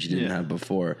sensors on it, which you didn't have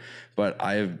before. But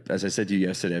as I said to you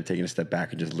yesterday, I've taken a step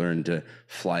back and just learned to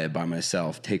fly it by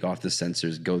myself, take off the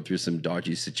sensors, go through some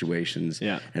dodgy situations,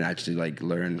 and actually like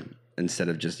learn, instead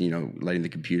of just, letting the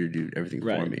computer do everything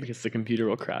for me. Because the computer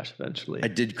will crash eventually. I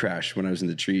did crash when I was in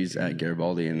the trees at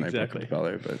Garibaldi, and I broke the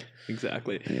propeller, but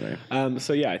anyway.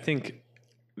 So yeah, I think,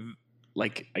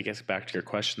 like, I guess back to your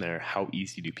question there, how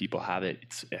easy do people have it?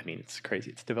 It's crazy.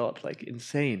 It's developed like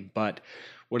insane. But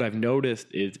what I've noticed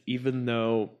is, even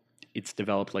though it's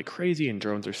developed like crazy and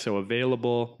drones are so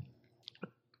available,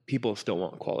 people still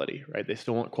want quality, right? They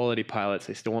still want quality pilots.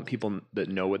 They still want people that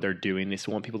know what they're doing. They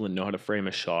still want people that know how to frame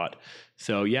a shot.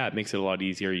 So yeah, it makes it a lot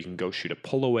easier. You can go shoot a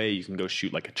pull away. You can go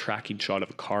shoot like a tracking shot of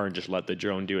a car and just let the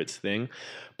drone do its thing.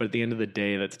 but at the end of the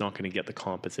day, that's not going to get the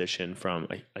composition from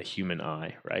a human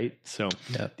eye, right? So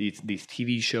these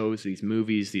TV shows, these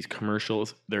movies, these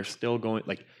commercials, they're still going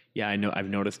like, yeah, I know I've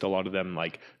noticed a lot of them,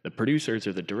 like the producers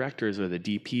or the directors or the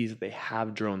DPs, they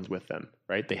have drones with them,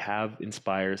 right? They have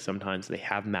Inspires, sometimes they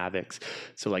have Mavics.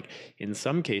 So like in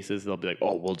some cases they'll be like,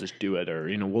 oh, we'll just do it, or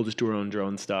we'll just do our own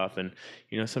drone stuff. And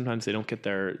sometimes they don't get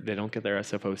their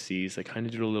SFOCs. They kind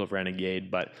of do a little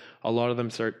renegade, but a lot of them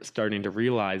starting to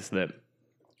realize that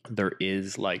there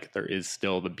is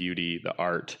still the beauty, the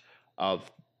art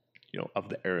of of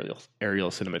the aerial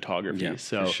cinematography. Yeah,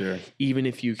 so for sure. Even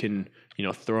if you can,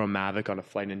 throw a Mavic on a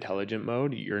flight intelligent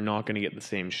mode, you're not going to get the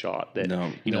same shot that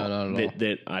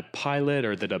that a pilot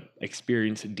or that a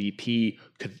experienced DP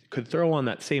could throw on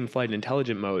that same flight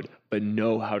intelligent mode, but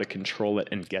know how to control it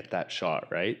and get that shot,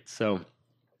 right? So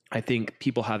I think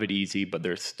people have it easy, but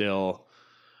there's still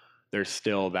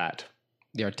that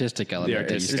the artistic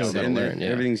element.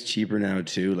 Everything's cheaper now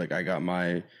too. Like I got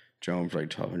my drone for like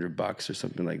 $1,200 or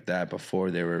something like that. Before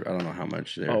they were, I don't know how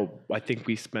much they were. Oh, I think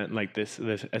we spent like this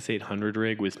S800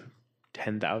 rig was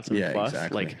 10,000 plus.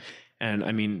 Exactly. Like, and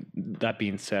I mean, that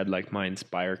being said, like my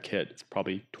Inspire kit is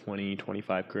probably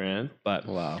 20-25 grand, but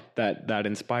wow, that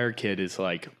Inspire kit is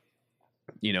like,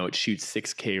 it shoots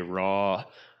 6K raw,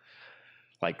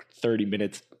 like 30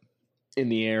 minutes in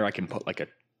the air. I can put like a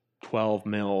 12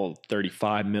 mil,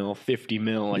 35 mil, 50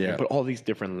 mil. I can put all these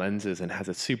different lenses, and has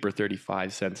a Super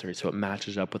 35 sensor, so it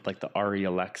matches up with like the ARRI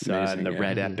Alexa and the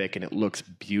Red Epic, and it looks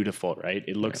beautiful, right?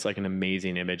 It looks like an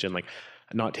amazing image, and like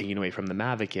not taking away from the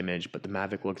Mavic image, but the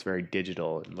Mavic looks very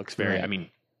digital and looks very. I mean,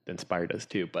 the Inspire does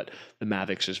too, but the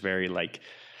Mavic's just very like.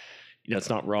 It's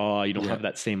not raw. You don't have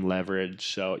that same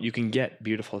leverage, so you can get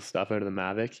beautiful stuff out of the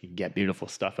Mavic. You can get beautiful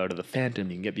stuff out of the Phantom.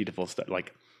 You can get beautiful stuff.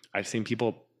 Like I've seen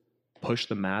people push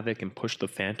the Mavic and push the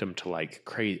Phantom to like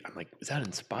crazy. I'm like, is that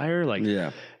Inspire? Like,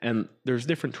 and there's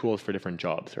different tools for different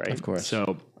jobs, right? Of course.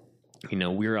 So,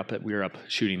 we were up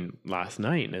shooting last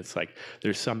night, and it's like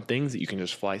there's some things that you can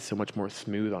just fly so much more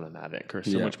smooth on a Mavic, or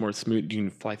so much more smooth. You can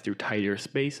fly through tighter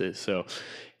spaces. So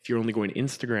if you're only going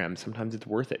Instagram, sometimes it's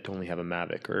worth it to only have a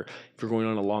Mavic. Or if you're going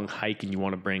on a long hike and you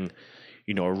want to bring,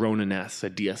 a Ronin S,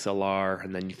 a DSLR,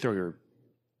 and then you throw your,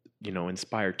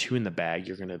 Inspire 2 in the bag,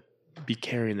 you're gonna be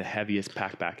carrying the heaviest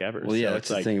packpack ever. Well, yeah, that's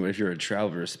the thing. If you're a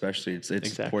traveler, especially, it's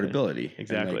portability.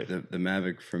 Exactly. Like the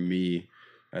Mavic for me,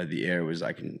 the Air was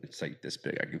it's like this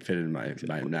big. I can fit it in my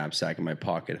knapsack in my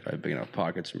pocket if I have big enough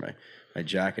pockets for my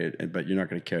jacket. But you're not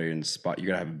going to carry it in the spot. You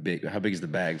got to have a big. How big is the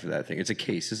bag for that thing? It's a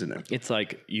case, isn't it? It's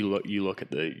like you look at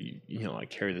I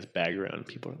carry this bag around, and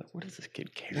people are like, "What is this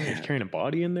kid carrying? He's carrying a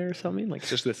body in there or something?" Like it's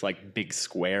just this like big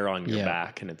square on your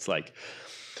back, and it's like.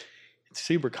 It's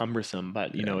super cumbersome,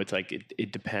 but it's like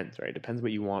it depends, right? It depends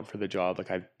what you want for the job. Like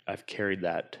I've carried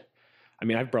that. I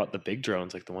mean, I've brought the big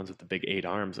drones, like the ones with the big 8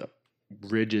 arms, up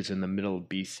ridges in the middle of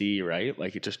BC, right?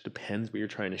 Like it just depends what you're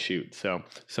trying to shoot. So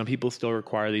some people still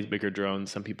require these bigger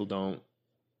drones. Some people don't.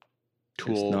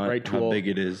 Tool. How big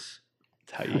it is.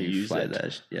 It's how you use fly it.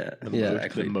 That. Yeah,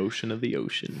 exactly. The motion of the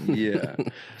ocean. Yeah.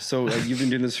 So you've been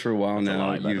doing this for a while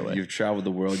now. You've traveled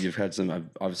the world. You've had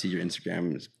obviously your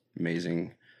Instagram is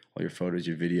amazing. All your photos,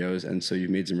 your videos, and so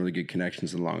you've made some really good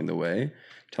connections along the way.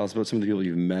 Tell us about some of the people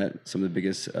you've met, some of the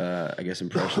biggest,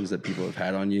 impressions that people have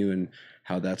had on you, and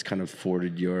how that's kind of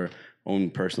forwarded your own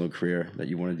personal career that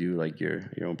you want to do, like your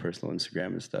own personal Instagram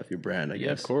and stuff, your brand, I guess.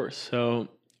 Yeah, of course. So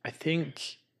I think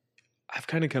I've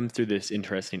kind of come through this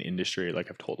interesting industry, like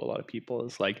I've told a lot of people,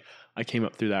 is like I came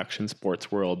up through the action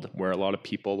sports world where a lot of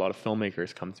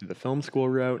filmmakers come through the film school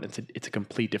route. It's a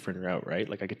complete different route, right?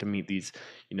 Like I get to meet these,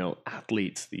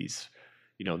 athletes, these,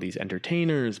 these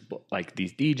entertainers, like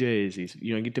these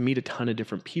DJs, I get to meet a ton of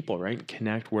different people, right?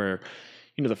 Connect where,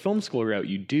 the film school route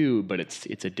you do, but it's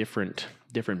a different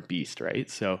beast, right?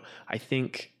 So I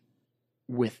think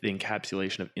with the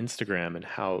encapsulation of Instagram and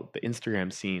how the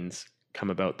Instagram scenes come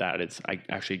about, that I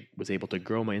actually was able to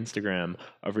grow my Instagram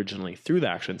originally through the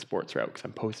action sports route, because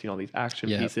I'm posting all these action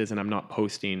pieces, and I'm not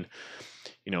posting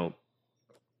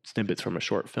snippets from a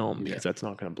short film, because that's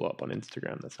not going to blow up on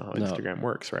Instagram. That's not how Instagram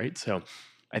works, right? So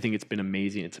I think it's been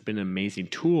amazing. It's been an amazing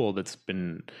tool that's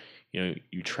been,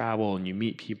 you travel and you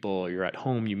meet people, you're at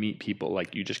home, you meet people,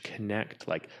 like you just connect.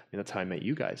 Like, that's how I met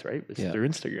you guys, right? It's through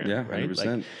Instagram, right? 100%.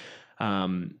 Like,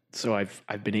 so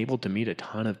I've been able to meet a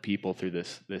ton of people through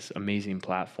this amazing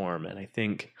platform. And I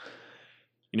think,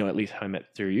 at least how I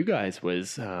met through you guys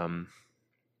was,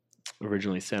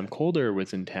 originally Sam Calder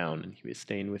was in town, and he was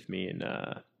staying with me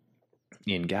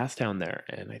in Gastown there.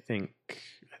 And I think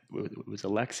it was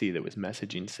Alexi that was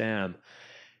messaging Sam,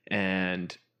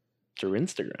 and through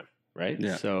Instagram, right?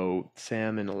 Yeah. So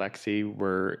Sam and Alexi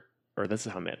or this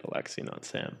is how I met Alexi, not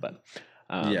Sam, but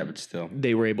but still.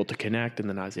 they were able to connect, and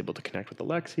then I was able to connect with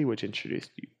Alexi, which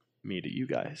introduced me to you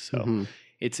guys. So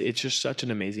it's just such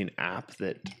an amazing app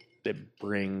that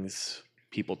brings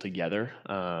people together.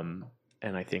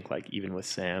 And I think like even with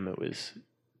Sam, it was,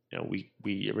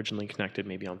 we originally connected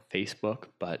maybe on Facebook,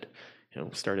 but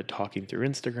started talking through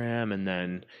Instagram, and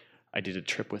then I did a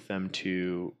trip with them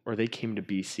or they came to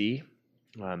BC.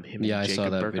 Him and I Jacob saw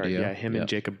that Burkhardt. video. Yeah, him and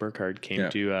Jacob Burkhardt came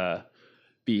to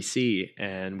BC,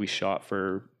 and we shot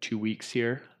for 2 weeks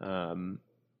here.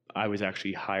 I was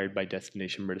actually hired by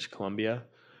Destination British Columbia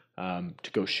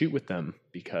to go shoot with them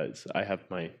because I have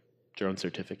my drone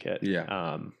certificate,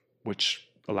 which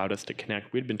allowed us to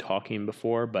connect. We'd been talking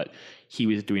before, but he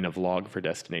was doing a vlog for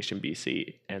Destination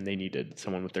BC, and they needed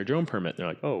someone with their drone permit. They're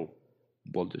like, oh,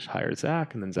 we'll just hire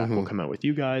Zach, and then Zach will come out with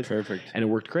you guys. Perfect. And it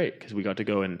worked great because we got to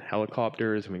go in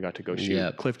helicopters, and we got to go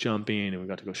shoot cliff jumping, and we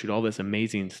got to go shoot all this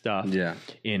amazing stuff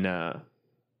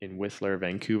in Whistler,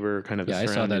 Vancouver, kind of the I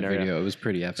saw that surrounding area. video. It was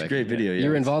pretty epic. It's a great video. You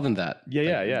were involved in that.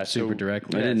 Yeah. Super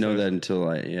directly. I didn't know that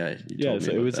until you told me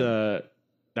so it was that.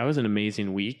 That was an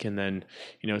amazing week. And then,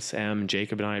 Sam and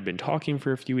Jacob and I had been talking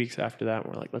for a few weeks after that.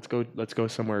 And we're like, let's go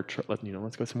somewhere,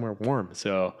 let's go somewhere warm.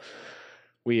 So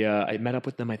I met up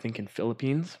with them, I think in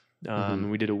Philippines.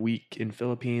 We did a week in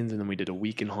Philippines, and then we did a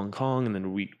week in Hong Kong, and then a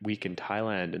week in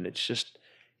Thailand. And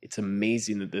it's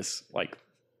amazing that this, like,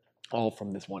 all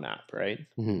from this one app, right?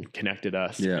 Connected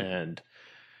us. And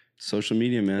social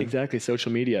media, man. Exactly.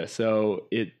 Social media. So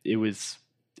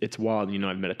it's wild.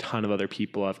 I've met a ton of other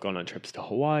people. I've gone on trips to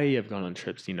Hawaii. I've gone on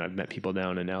trips, I've met people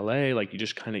down in LA. Like, you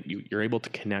just kind of, you're able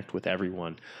to connect with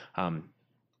everyone from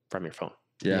your phone.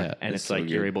 Yeah. And it's like,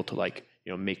 you're able to like,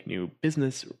 make new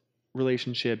business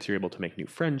relationships. You're able to make new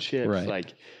friendships,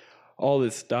 like all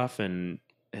this stuff. And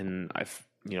I've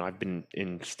been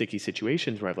in sticky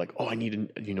situations where I've like, oh, I need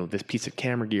this piece of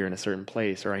camera gear in a certain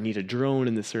place, or I need a drone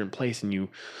in this certain place. And you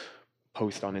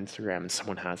post on Instagram and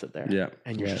someone has it there. Yeah.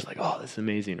 And you're just like, oh, this is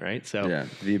amazing. Right. So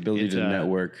the ability to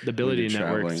network, the ability to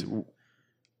network is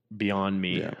beyond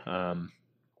me. And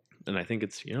I think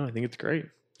it's great.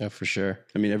 Yeah, for sure.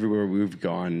 I mean, everywhere we've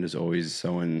gone, there's always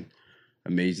someone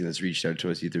amazing that's reached out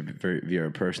to us either via our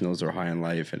personals or high in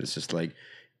life. And it's just like,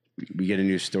 we get a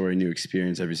new story, new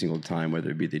experience every single time,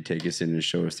 whether it be they take us in and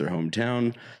show us their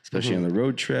hometown, especially on the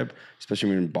road trip, especially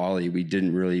when in Bali, we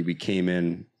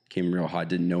came real hot,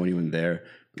 didn't know anyone there.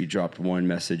 We dropped one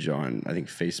message on, I think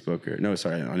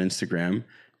on Instagram.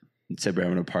 It said we're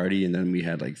having a party, and then we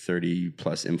had like 30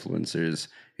 plus influencers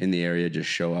in the area just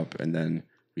show up, and then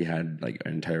we had like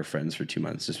our entire friends for 2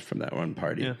 months just from that one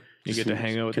party. Yeah. You get to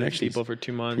hang out with those people for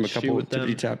 2 months. From a couple with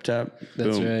them. tap. That's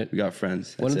Boom, right. we got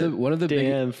friends. One of the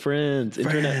damn friends,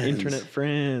 internet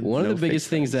friends. One of the biggest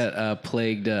things that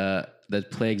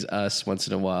plagues us once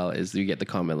in a while is you get the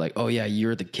comment like, "Oh yeah,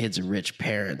 you're the kids of rich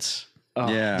parents."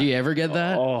 Yeah. Do you ever get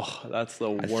that? Oh, that's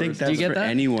the worst. I think that's Do you get for that?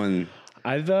 anyone.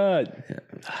 I've had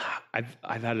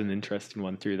an interesting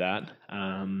one through that.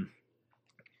 I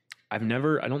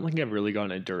don't think I've really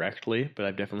gotten it directly, but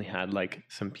I've definitely had like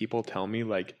some people tell me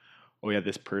like, oh yeah,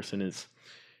 this person is,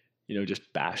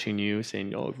 just bashing you,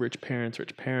 saying, oh, rich parents.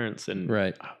 And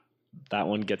that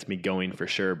one gets me going for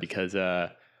sure, because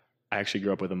I actually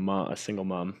grew up with a single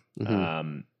mom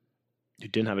who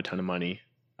didn't have a ton of money.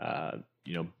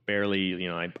 Barely,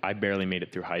 I barely made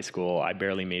it through high school. I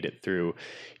barely made it through,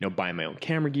 buying my own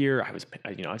camera gear. I was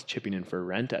chipping in for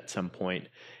rent at some point,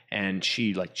 and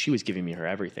she was giving me her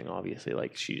everything. Obviously,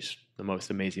 like, she's the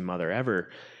most amazing mother ever,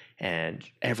 and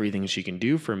everything she can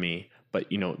do for me. But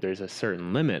there's a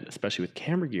certain limit, especially with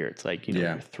camera gear. It's like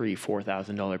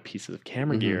 $3,000-$4,000 pieces of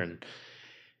camera gear,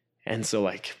 and so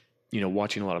like.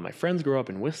 Watching a lot of my friends grow up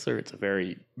in Whistler, it's a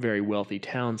very, very wealthy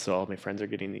town. So all of my friends are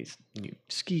getting these new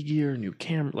ski gear, new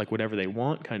camera, like whatever they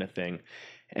want kind of thing.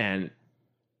 And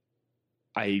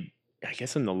I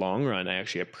guess in the long run, I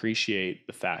actually appreciate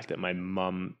the fact that my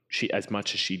mom, as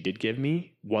much as she did give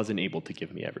me, wasn't able to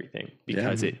give me everything,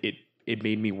 because it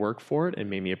made me work for it and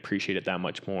made me appreciate it that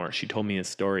much more. She told me a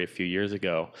story a few years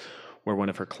ago where one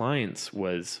of her clients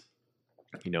was,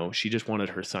 she just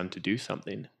wanted her son to do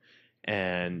something.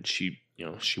 And she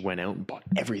went out and bought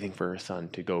everything for her son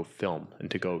to go film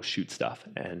and to go shoot stuff.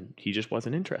 And he just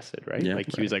wasn't interested, right? Yeah,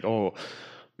 he was like, oh,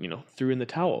 threw in the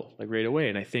towel like right away.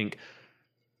 And I think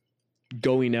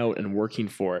going out and working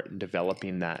for it and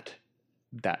developing that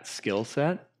skill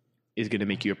set is going to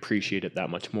make you appreciate it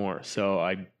that much more. So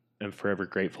I am forever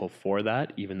grateful for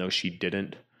that, even though she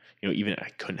didn't, even I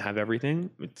couldn't have everything.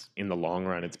 It's in the long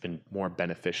run, it's been more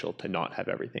beneficial to not have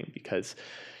everything because,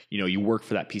 you work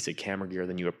for that piece of camera gear,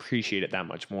 then you appreciate it that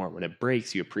much more. When it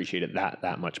breaks, you appreciate it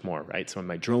that much more, right? So when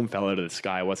my drone fell out of the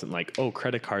sky, I wasn't like, oh,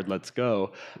 credit card, let's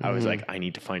go. I was like, I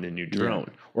need to find a new drone,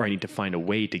 or I need to find a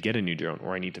way to get a new drone,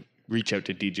 or I need to reach out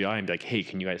to DJI and be like, hey,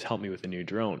 can you guys help me with a new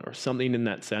drone, or something in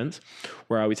that sense,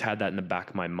 where I always had that in the back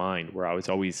of my mind, where I was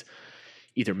always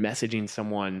either messaging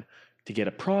someone to get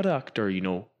a product, or,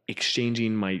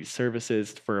 exchanging my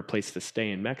services for a place to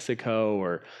stay in Mexico,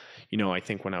 or, I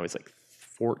think when I was like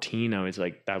 14, I was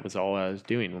like, that was all I was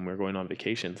doing when we were going on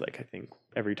vacations. Like, I think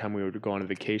every time we would go on a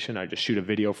vacation, I'd just shoot a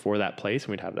video for that place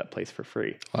and we'd have that place for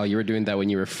free. Oh, you were doing that when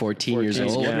you were 14 years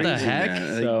old? Yeah. What the heck?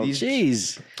 So,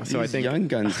 Jeez. So I think young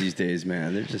guns these days,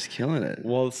 man, they're just killing it.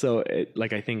 Well, so I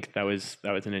think that was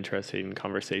an interesting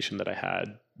conversation that I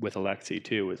had with Alexi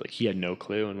too, was like, he had no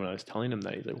clue. And when I was telling him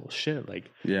that, he's like, well, shit, like,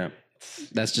 yeah.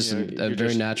 That's just a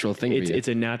very natural thing for you. It's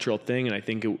a natural thing. And I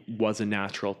think it was a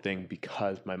natural thing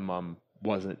because my mom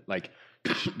wasn't like,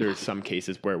 there's some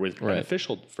cases where it was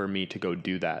beneficial for me to go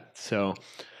do that. So,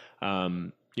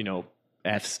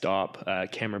 F-Stop,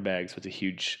 Camera Bags was a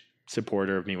huge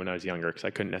supporter of me when I was younger because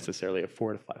I couldn't necessarily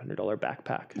afford a $500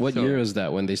 backpack. What year was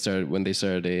that when they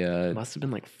started a... must have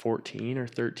been like 14 or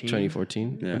 13.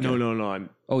 2014? Yeah.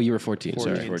 No. You were 14.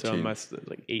 14, Sorry. 14. So it must have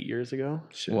like 8 years ago.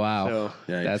 Shit. Wow. So,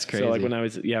 that's crazy. So like when I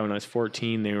was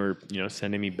 14, they were,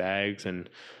 sending me bags, and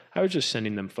I was just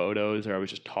sending them photos, or I was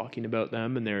just talking about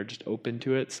them, and they were just open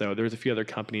to it. So there was a few other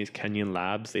companies, Kenyan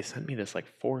Labs, they sent me this like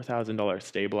 $4,000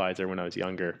 stabilizer when I was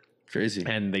younger. Crazy.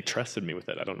 And they trusted me with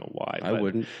it. I don't know why. I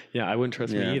wouldn't. Yeah, I wouldn't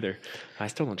trust me either. I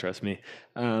still don't trust me.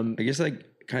 I guess like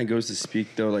kind of goes to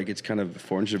speak though, like it's kind of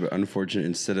fortunate but unfortunate.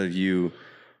 Instead of you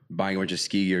buying a bunch of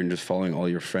ski gear and just following all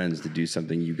your friends to do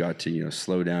something, you got to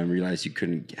slow down, realize you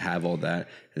couldn't have all that,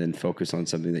 and then focus on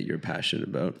something that you're passionate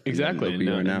about. Exactly.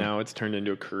 And now it's turned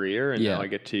into a career, and now I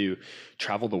get to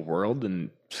travel the world and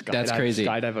that's crazy.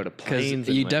 Skydive out of planes.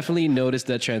 You definitely noticed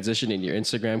that transition in your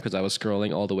Instagram because I was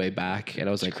scrolling all the way back and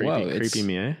I was like, "Whoa, it's creepy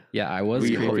me, eh?" Yeah, I was.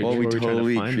 We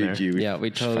totally creeped you. Yeah, we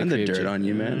totally found the creeped dirt you. on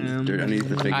you, man. Dirt underneath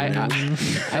the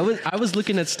fingernails. I was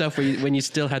looking at stuff when you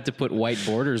still had to put white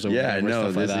borders over. Yeah, them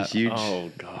no, stuff this like is huge. Oh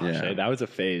gosh, Yeah. that was a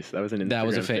phase. That was an Instagram that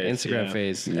was a phase. Instagram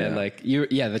phase, and like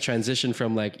the transition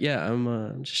from like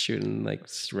I'm just shooting like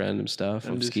random stuff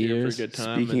of just here for a skiers. good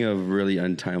time. Speaking of really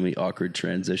untimely, awkward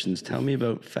transitions, tell me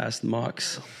about Fast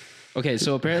Mox. Okay,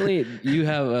 so apparently you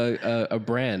have a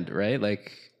brand, right?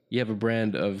 Like you have a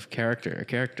brand of a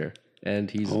character,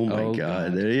 and he's Oh my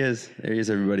God, there he is,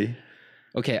 everybody.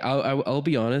 Okay, I'll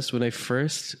be honest. When I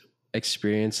first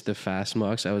experienced the Fast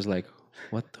Mox, I was like,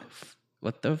 what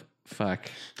the fuck?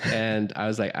 And I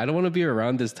was like, I don't want to be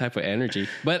around this type of energy.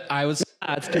 But I was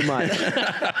That's too much.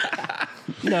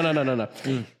 no.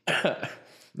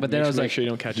 But then I was make like, sure you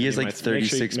don't catch. He has like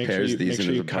 36 pairs of these in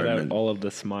his you cut out apartment. all of the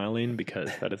smiling because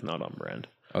that is not on brand.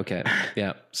 okay,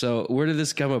 yeah. So where did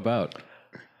this come about?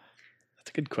 That's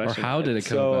a good question. Or how did it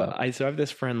come about? I have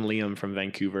this friend Liam from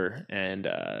Vancouver, and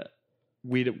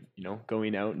we'd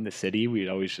going out in the city, we'd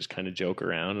always just kind of joke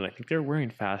around, and I think they were wearing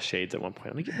Fast shades at one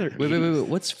point. I'm like, Wait.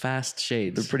 What's Fast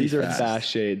Shades? They're pretty These are fast. Fast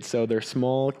shades, so they're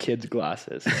small kids'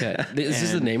 glasses. Okay, is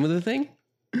this the name of the thing?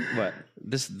 What?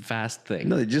 This fast thing?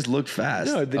 No, they just look fast.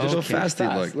 No, they Look just how look fast they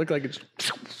look. Look like it's.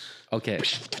 Okay, I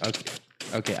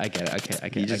get it. Okay, I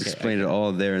get You it. just explained it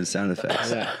all there in sound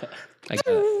effects. Yeah. I get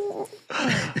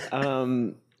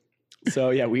it.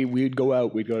 So yeah, we'd go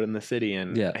out, we'd go out in the city,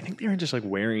 and Yeah. I think they were just like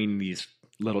wearing these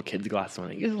little kids' glasses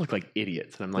on. You guys look like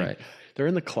idiots. And I'm like, Right. they're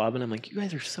in the club, and I'm like, you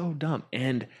guys are so dumb.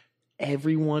 And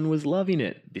everyone was loving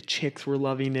it. The chicks were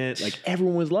loving it. Like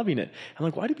everyone was loving it. I'm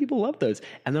like, why do people love those?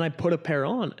 And then I put a pair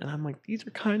on, and I'm like, these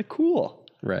are kind of cool.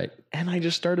 Right. And I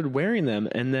just started wearing them.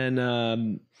 And then,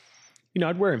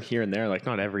 I'd wear them here and there, like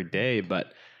not every day,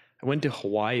 but I went to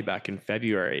Hawaii back in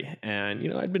February,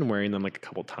 and, I'd been wearing them like a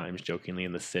couple times jokingly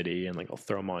in the city, and like I'll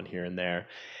throw them on here and there.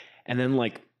 And then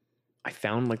like I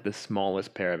found like the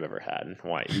smallest pair I've ever had in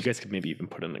Hawaii. You guys could maybe even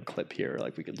put in a clip here,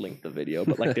 like we could link the video,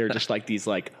 but like they're just like these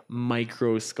like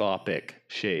microscopic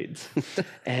shades.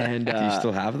 And Do you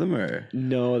still have them, or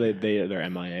no, they're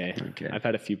MIA. Okay. I've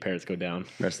had a few pairs go down.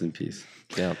 rest in peace?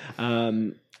 Yeah.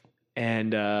 And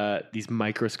these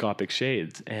microscopic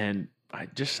shades, and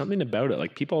just something about it.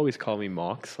 Like people always call me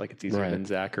Mox, like it's easier Right. than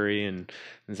Zachary and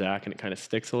Zach, and it kind of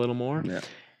sticks a little more. Yeah.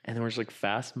 And then we're just like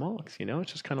Fast Mox,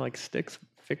 it's just kind of like sticks,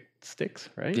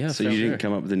 right? Yeah. So for you sure. didn't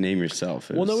come up with the name yourself.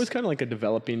 Well, no, it was kind of like a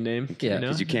developing name. Yeah,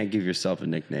 because you can't give yourself a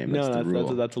nickname. That's No, the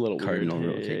rule. that's a little Cardinal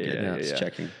weird. rule. Okay, good. Yeah, It's yeah.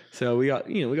 checking. So we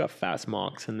got Fast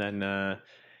Mox, and then I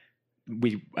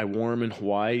wore them in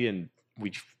Hawaii, and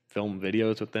we film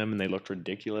videos with them and they looked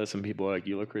ridiculous, and people are like,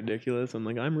 you look ridiculous. I'm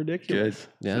like, I'm ridiculous.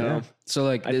 Good. Yeah. So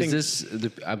like,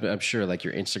 I'm sure like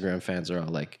your Instagram fans are all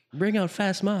like, bring out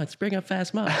Fast Mox, bring out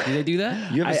Fast Mox. Do they do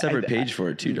that? You have a separate page for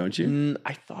it too, don't you?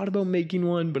 I thought about making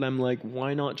one, but I'm like,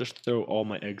 why not just throw all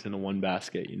my eggs into one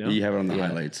basket, you know? You have it on the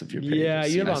highlights of your page. Yeah,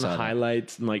 you have it on the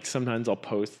highlights, and like sometimes I'll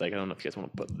post, like, I don't know if you guys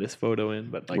want to put this photo in,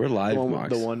 but like we're live,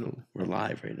 we're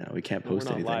live right now. We can't post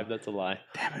anything. Live, that's a lie.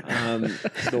 Damn it.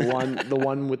 The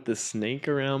one with the snake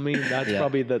around me, that's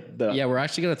probably the yeah, we're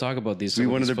actually going to talk about these. We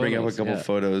wanted to bring up a couple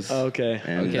photos. Okay.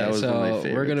 And that was one of my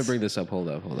favorites. We're going to bring this up. Hold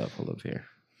up here.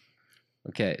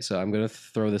 Okay, so I'm going to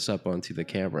throw this up onto the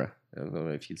camera. I don't know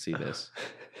if you'd see this.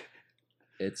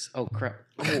 It's, oh crap.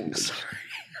 Oh, sorry.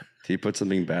 Did you put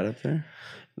something bad up there?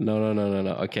 No.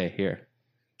 Okay, here.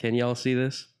 Can y'all see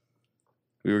this?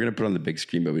 We were going to put it on the big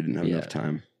screen, but we didn't have enough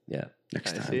time. Yeah.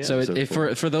 Next time. So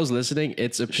for those listening,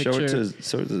 it's a picture.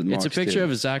 It's a picture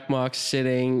of Zach Mox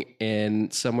sitting in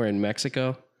somewhere in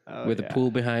Mexico with a pool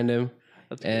behind him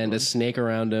and a snake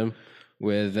around him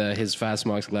with his Fast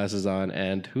Mox glasses on.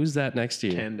 And who's that next to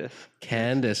you?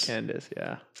 Candace,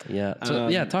 yeah. Yeah.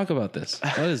 So talk about this.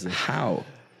 What is this? How?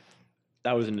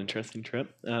 That was an interesting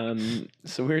trip.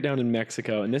 So we were down in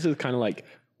Mexico, and this is kind of like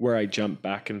where I jump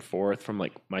back and forth from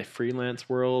like my freelance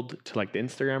world to like the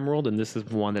Instagram world. And this is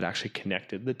one that actually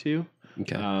connected the two.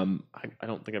 Okay. I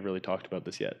don't think I've really talked about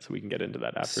this yet, so we can get into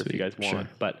that after if you guys want. Sure.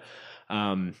 But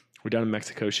we're down in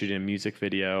Mexico shooting a music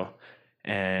video,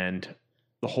 and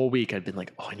the whole week I'd been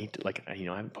like, oh, I need to, like, you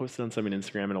know, I haven't posted on something on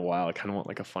Instagram in a while. I kind of want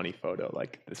like a funny photo,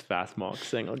 like this Fast Mox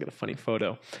thing. I'll get a funny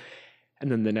photo.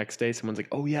 And then the next day someone's like,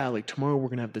 oh yeah, like tomorrow we're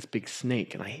going to have this big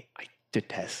snake. And I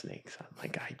detest snakes. I'm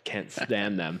like, I can't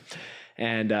stand them.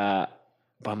 And, but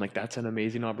I'm like, that's an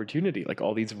amazing opportunity. Like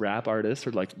all these rap artists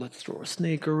are like, let's throw a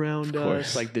snake around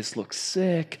us. Like this looks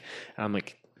sick. And I'm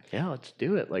like, yeah, let's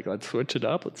do it. Like, let's switch it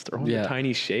up. Let's throw in the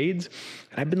tiny shades.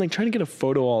 And I've been like trying to get a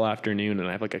photo all afternoon, and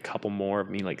I have like a couple more of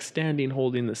me like standing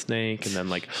holding the snake, and then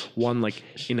like one like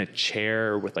in a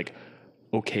chair with like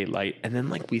okay light. And then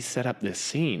like we set up this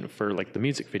scene for like the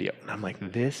music video, and I'm like,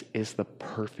 this is the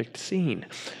perfect scene.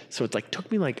 So it's like took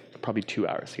me like probably 2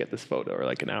 hours to get this photo, or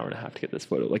like an hour and a half to get this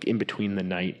photo, like in between the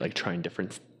night, like trying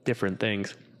different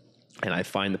things. And I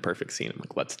find the perfect scene. I'm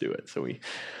like, let's do it. So we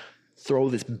throw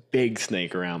this big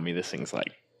snake around me. This thing's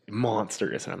like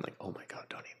monstrous. And I'm like, oh my God,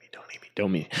 don't eat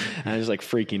me. And I was like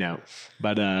freaking out.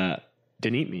 But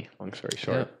didn't eat me, long story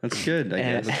short. Yeah, that's good. I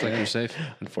guess. Looks like you're safe.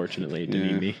 Unfortunately, it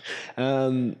didn't eat me.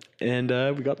 And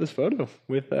we got this photo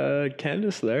with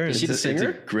Candace there. Is she the singer?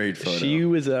 It's a great photo. She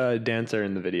was a dancer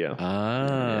in the video.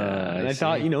 And I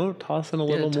thought, you know, tossing a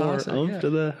little more oomph to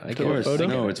the photo.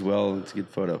 No, it's a good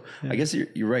photo. Yeah. I guess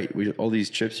you're right. All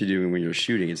these trips you're doing when you're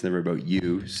shooting, it's never about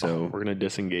you. So we're going to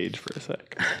disengage for a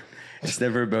sec. It's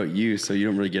never about you, so you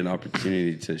don't really get an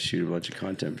opportunity to shoot a bunch of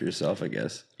content for yourself, I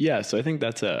guess. Yeah, so I think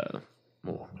that's a...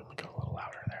 Oh, I'm going to go a little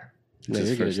louder there. No,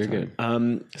 you're good.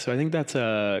 So I think that's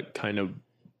a kind of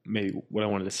maybe what I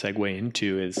wanted to segue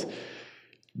into is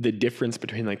the difference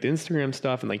between like the Instagram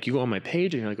stuff and like you go on my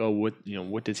page and you're like, oh,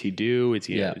 what does he do? Is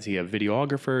he a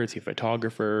videographer? Is he a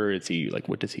photographer? Is he like,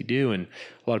 what does he do? And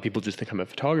a lot of people just think I'm a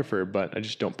photographer, but I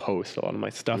just don't post a lot of my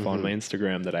stuff on my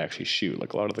Instagram that I actually shoot.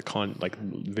 Like a lot of the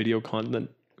video content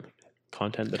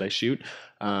that I shoot,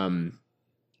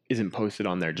 isn't posted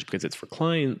on there just because it's for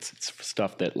clients. It's for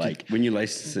stuff that like when you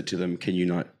license it to them, can you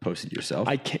not post it yourself?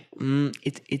 I can't.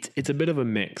 It's a bit of a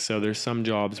mix. So there's some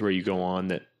jobs where you go on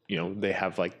that, you know, they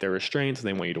have like their restraints and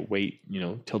they want you to wait, you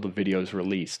know, till the video is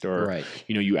released, or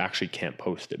you know, you actually can't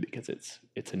post it because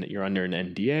you're under an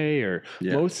NDA, or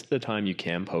most of the time you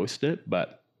can post it,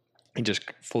 but it just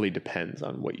fully depends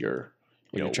on what you're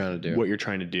trying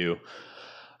to do.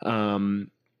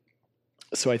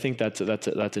 So I think that's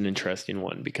an interesting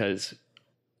one because,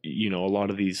 you know, a lot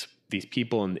of these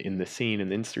people in the scene, in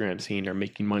the Instagram scene, are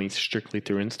making money strictly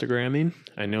through Instagramming.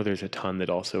 I know there's a ton that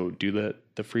also do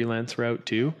the freelance route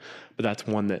too, but that's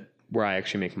one where I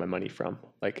actually make my money from.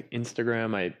 Like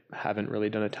Instagram, I haven't really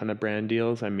done a ton of brand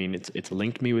deals. I mean, it's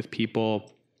linked me with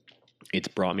people. It's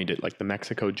brought me to, like, the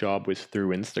Mexico job was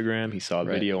through Instagram. He saw a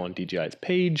video on DJI's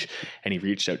page and he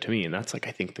reached out to me. And that's like,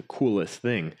 I think the coolest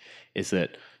thing is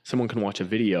that someone can watch a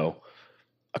video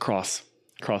across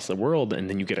the world, and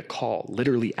then you get a call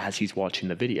literally as he's watching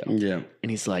the video. Yeah.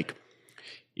 And he's like,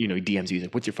 you know, he DMs you, he's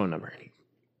like, what's your phone number? And he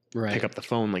pick up the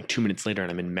phone like 2 minutes later,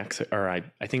 and I'm in Mexico, or I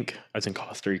think I was in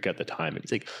Costa Rica at the time. And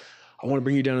he's like, I want to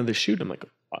bring you down to the shoot. I'm like,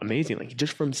 amazing. Like,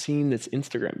 just from seeing this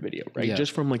Instagram video, right? Yeah.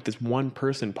 Just from like this one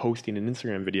person posting an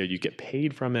Instagram video, you get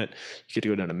paid from it. You get to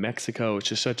go down to Mexico. It's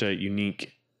just such a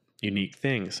unique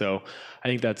thing. So I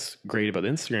think that's great about the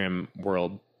Instagram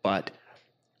world. but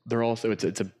they're also,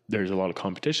 there's a lot of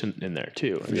competition in there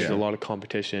too. And there's a lot of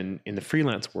competition in the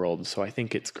freelance world. So I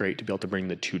think it's great to be able to bring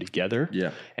the two together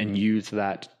and use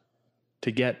that to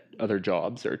get other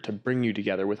jobs or to bring you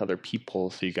together with other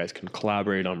people so you guys can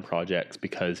collaborate on projects,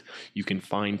 because you can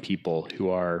find people who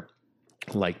are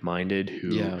like-minded,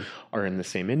 who are in the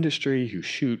same industry, who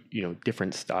shoot,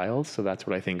 different styles. So that's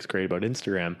what I think is great about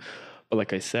Instagram. But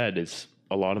like I said, is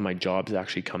a lot of my jobs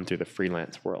actually come through the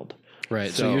freelance world.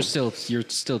 Right. So you're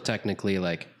still technically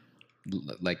like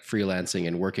freelancing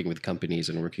and working with companies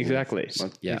and working. Exactly.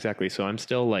 Exactly. So I'm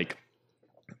still like,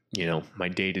 my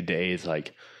day to day is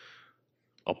like,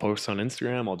 I'll post on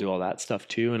Instagram. I'll do all that stuff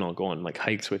too. And I'll go on like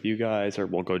hikes with you guys, or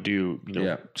we'll go do,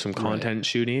 some content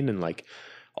shooting, and like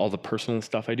all the personal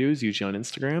stuff I do is usually on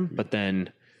Instagram. But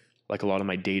then like a lot of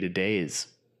my day to day is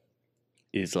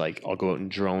like, I'll go out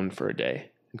and drone for a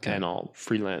day and I'll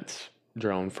freelance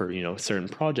drone for, a certain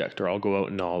project, or I'll go out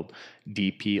and I'll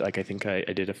DP. Like I think I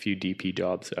did a few DP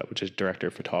jobs, which is director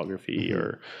of photography,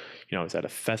 or, I was at a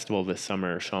festival this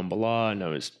summer, Shambhala, and I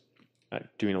was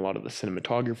doing a lot of the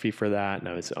cinematography for that. And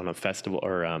I was on a festival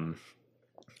or an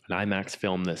IMAX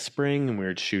film this spring, and we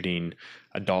were shooting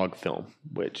a dog film,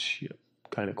 which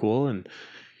kind of cool. And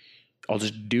I'll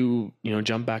just do,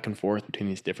 jump back and forth between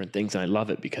these different things. And I love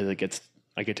it because I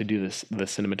get to do the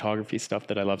cinematography stuff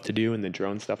that I love to do and the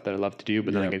drone stuff that I love to do,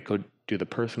 but then I get to go do the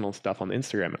personal stuff on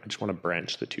Instagram. I just want to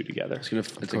branch the two together. It's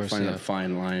like finding a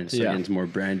fine line. So getting more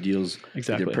brand deals,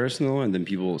 exactly, with your personal, and then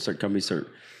companies start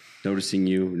noticing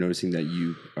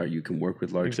that you can work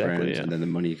with large brands, and then the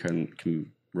money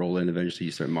can roll in. Eventually,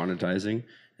 you start monetizing,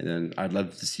 and then I'd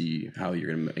love to see how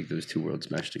you're going to make those two worlds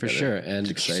mesh together. For sure, and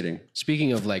it's exciting.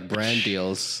 Speaking of like brand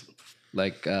deals,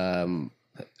 like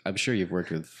I'm sure you've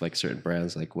worked with like certain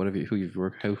brands. Like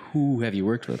who have you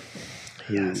worked with?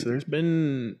 Yeah, so there's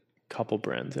been a couple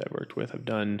brands that I've worked with.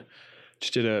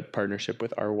 Just did a partnership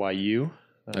with RYU.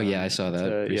 I saw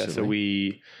that. Yeah, so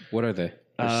what are they?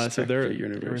 So they're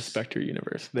Respect Your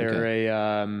Universe. They're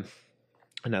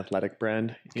an athletic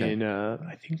brand in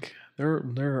I think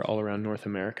they're all around North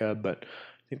America, but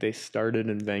I think they started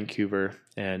in Vancouver.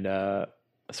 And I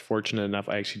was fortunate enough,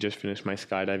 I actually just finished my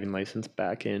skydiving license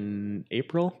back in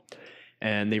April,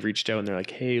 and they reached out and they're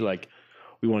like, hey, like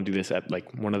we want to do this at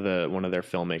like one of their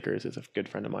filmmakers is a good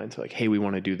friend of mine. So like, hey, we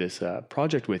want to do this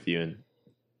project with you, and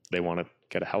they want to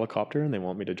get a helicopter and they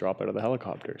want me to drop out of the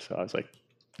helicopter. So I was like,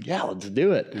 yeah, let's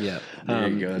do it. Yeah. There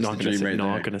you go. Not going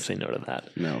to say no to that.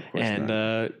 No, of course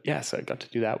not. So I got to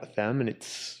do that with them, and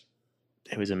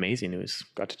it was amazing.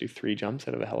 Got to do 3 jumps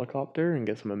out of a helicopter and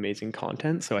get some amazing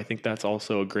content. So I think that's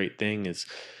also a great thing is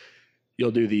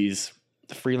you'll do these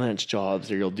freelance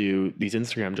jobs or you'll do these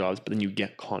Instagram jobs, but then you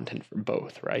get content from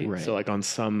both, right? So like on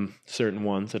some certain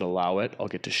ones that allow it, I'll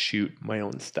get to shoot my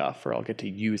own stuff, or I'll get to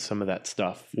use some of that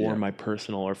stuff for my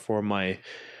personal or for my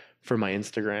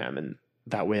Instagram, and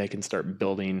that way I can start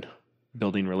building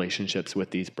relationships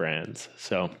with these brands.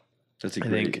 So that's a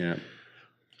great,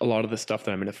 a lot of the stuff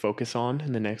that I'm going to focus on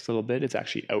in the next little bit is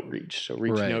actually outreach. So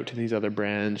reaching out to these other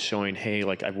brands, showing, hey,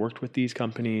 like I've worked with these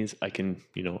companies. I can,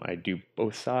 I do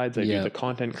both sides. I do the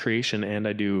content creation, and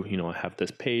I do, I have this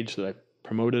page that I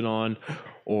promote it on,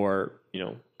 or,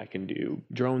 I can do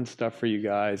drone stuff for you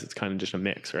guys. It's kind of just a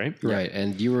mix, right? Right.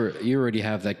 And you already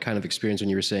have that kind of experience when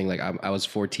you were saying like, I was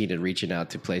 14 and reaching out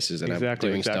to places and I'm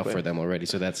doing stuff for them already.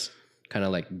 So that's kind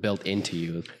of like built into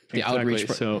you. The outreach.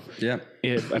 So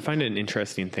I find it an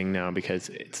interesting thing now because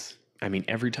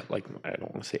every time, like I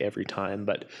don't want to say every time,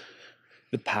 but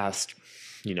the past,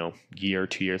 year or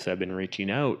 2 years that I've been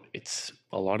reaching out, it's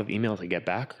a lot of emails I get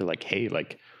back are like, hey,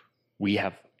 like we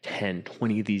have 10,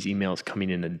 20 of these emails coming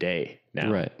in a day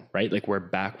now. Right. Like we're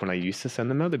back when I used to send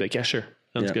them out. They'd be like, yeah, sure.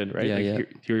 Sounds good. Right. Here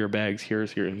are your bags.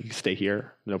 Here's your, you can stay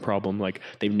here. No problem. Like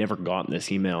they've never gotten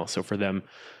this email. So for them,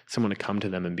 someone to come to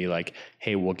them and be like,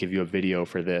 hey, we'll give you a video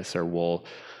for this, or we'll,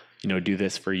 do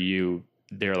this for you.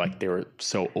 They were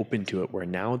so open to it, where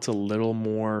now it's a little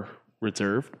more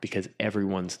reserved because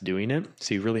everyone's doing it.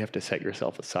 So you really have to set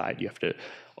yourself aside. You have to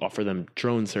offer them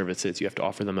drone services. You have to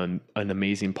offer them an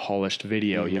amazing polished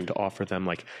video. You have to offer them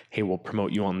like, hey, we'll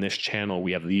promote you on this channel.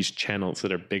 We have these channels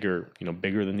that are bigger,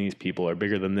 bigger than these people or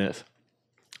bigger than this.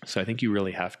 So I think you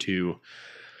really have to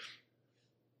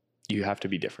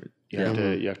be different. You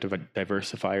have to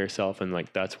diversify yourself. And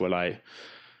like, that's what I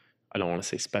don't want to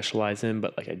say specialize in,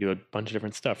 but like I do a bunch of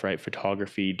different stuff, right?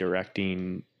 Photography,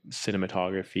 directing,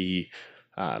 cinematography,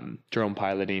 drone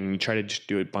piloting. You try to just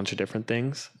do a bunch of different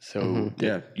things. So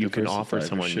you can offer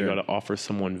someone, you got to offer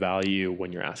someone value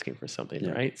when you're asking for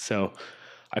something, right? So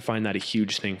I find that a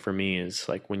huge thing for me is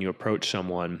like when you approach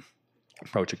someone,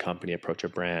 approach a company, approach a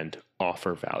brand,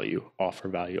 offer value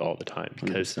all the time.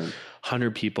 Because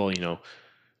 100 people,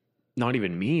 not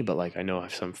even me, but like I know I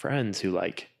have some friends who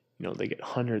like, they get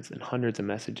hundreds and hundreds of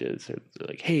messages. They're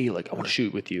like, hey, like I want to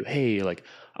shoot with you. Hey, like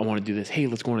I want to do this. Hey,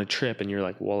 let's go on a trip. And you're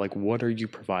like, well, like what are you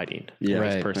providing for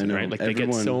this person, right? Like they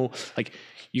get so like,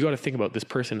 you got to think about this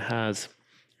person has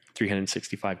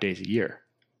 365 days a year.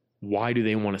 Why do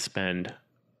they want to spend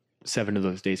 7 of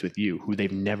those days with you who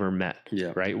they've never met?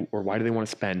 Right. Or why do they want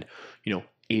to spend,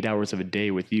 8 hours of a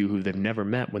day with you who they've never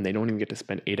met when they don't even get to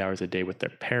spend 8 hours a day with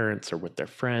their parents or with their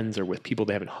friends or with people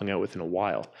they haven't hung out with in a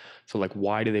while? So like,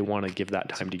 why do they want to give that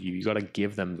time to you? You got to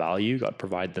give them value, you got to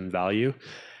provide them value.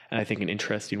 And I think an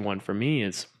interesting one for me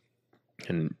is,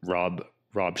 and Rob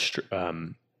Stroke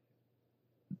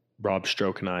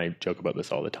and I joke about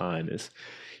this all the time, is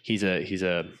he's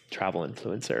a travel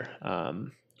influencer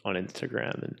on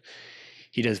Instagram, and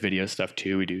he does video stuff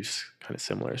too. We do kind of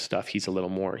similar stuff. He's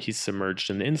submerged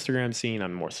in the Instagram scene.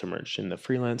 I'm more submerged in the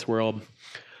freelance world.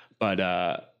 But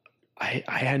I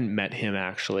hadn't met him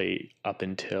actually up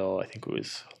until I think it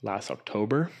was last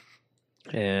October.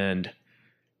 And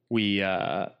we,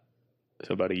 so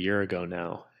about a year ago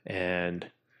now. And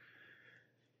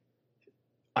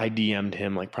I DM'd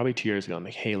him like probably 2 years ago. I'm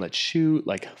like, hey, let's shoot.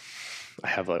 Like I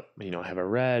have a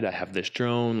Red, I have this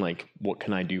drone. Like, what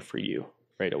can I do for you?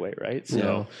 Right away, right?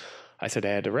 So I said I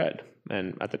had a Red,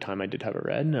 and at the time I did have a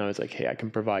Red, and I was like, hey, I can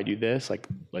provide you this, like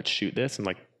let's shoot this. And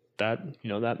like that,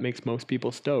 that makes most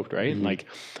people stoked, right? Like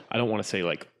I don't want to say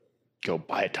like go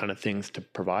buy a ton of things to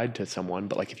provide to someone,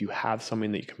 but like if you have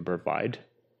something that you can provide,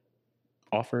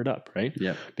 offer it up, right?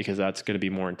 Yeah, because that's going to be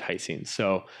more enticing.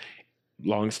 So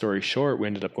long story short, we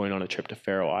ended up going on a trip to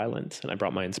Faroe Islands, and I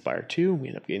brought my Inspire 2. We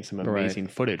ended up getting some amazing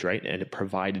footage, right? And it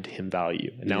provided him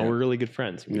value. And now we're really good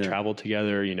friends. We traveled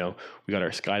together, we got our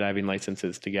skydiving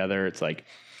licenses together. It's like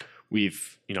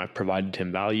I've provided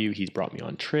him value. He's brought me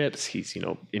on trips. He's,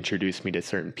 introduced me to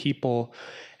certain people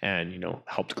and,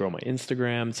 helped grow my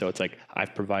Instagram. So it's like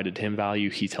I've provided him value.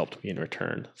 He's helped me in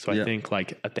return. So I think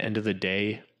like at the end of the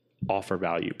day, offer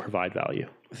value, provide value.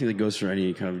 I think that goes for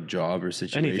any kind of job or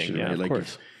situation. Anything, right? Like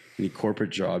if any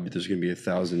corporate job, there's going to be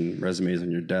 1,000 resumes on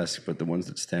your desk, but the ones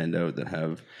that stand out that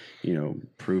have,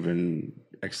 proven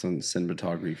excellent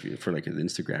cinematography for like an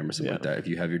Instagram or something like that. If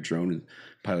you have your drone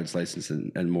pilot's license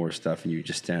and more stuff, and you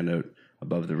just stand out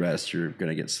above the rest, you're going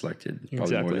to get selected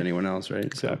probably more than anyone else, right?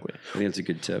 Exactly. So I think it's a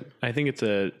good tip. I think it's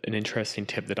an interesting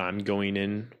tip that I'm going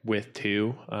in with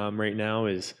too right now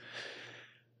is.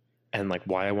 And like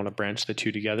why I want to branch the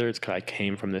two together is because I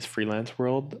came from this freelance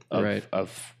world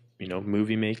of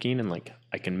movie making, and like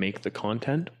I can make the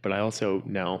content, but I also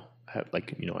now have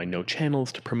like, I know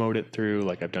channels to promote it through.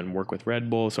 Like I've done work with Red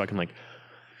Bull, so I can like,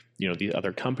 these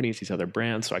other companies, these other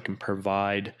brands, so I can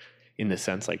provide in the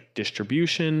sense like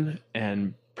distribution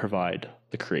and provide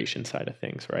the creation side of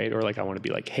things, right? Or like I want to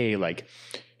be like, hey, like,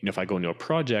 if I go into a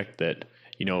project that,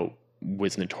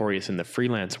 was notorious in the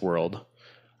freelance world,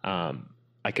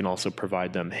 I can also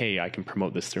provide them, hey, I can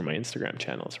promote this through my Instagram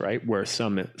channels, right? Where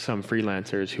some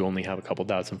freelancers who only have a couple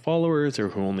thousand followers or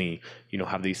who only,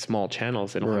 have these small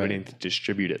channels, they don't have anything to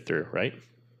distribute it through, right?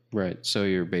 Right. So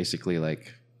you're basically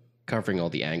like covering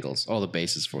all the angles, all the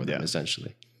bases for them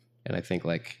essentially. And I think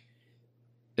like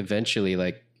eventually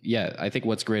like, I think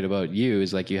what's great about you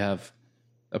is like you have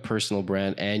a personal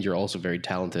brand and you're also very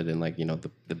talented in like,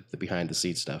 the behind the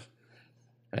scenes stuff.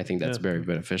 And I think that's very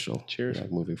beneficial. Cheers.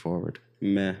 Moving forward.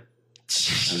 Meh. I'm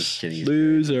just kidding.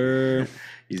 Loser.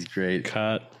 He's great.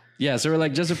 Cut. Yeah, so we're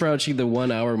like just approaching the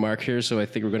 1 hour mark here, so I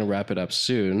think we're going to wrap it up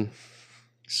soon.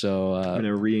 So I'm going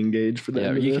to re-engage for that.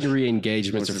 Yeah, you can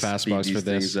re-engage Mr. Fastbox for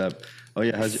this. Up. Oh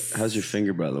yeah, how's your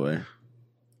finger, by the way?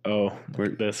 Oh,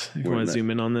 look at this. You want to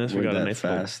zoom in on this? We got a nice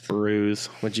little bruise.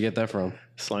 Where'd you get that from?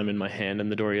 Slamming my hand in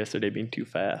the door yesterday, being too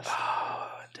fast.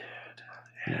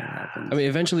 Yeah. I mean,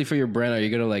 eventually for your brand, are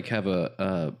you gonna like have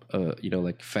a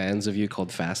like fans of you called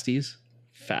Fasties?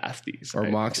 Fasties. Or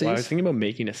Moxies? Well, I was thinking about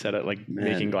making a set of like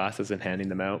making glasses and handing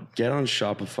them out. Get on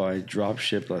Shopify, drop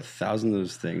ship 1,000 of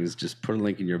those things, just put a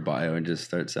link in your bio and just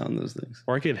start selling those things.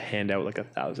 Or I could hand out like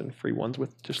 1,000 free ones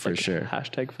with just like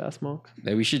hashtag FastMox.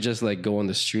 Yeah, we should just like go on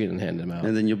the street and hand them out.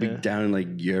 And then you'll be down in like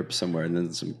Europe somewhere, and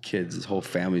then some kids, this whole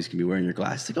family's gonna be wearing your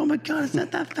glasses. Like, oh my God, is that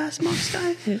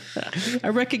FastMox guy? I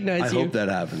recognize you. I hope that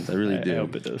happens. I really do. I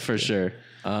hope it does. For sure.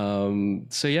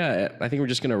 So yeah, I think we're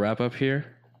just gonna wrap up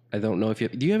here. I don't know if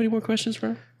do you have any more questions,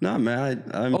 bro? No, man.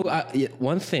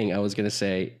 One thing I was gonna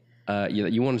say,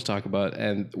 you wanted to talk about,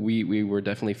 and we were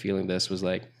definitely feeling this was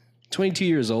like, 22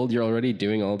 years old, you're already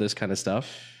doing all this kind of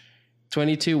stuff.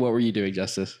 22, what were you doing,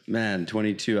 Justice? Man,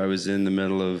 22, I was in the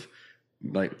middle of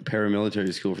like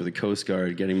paramilitary school for the Coast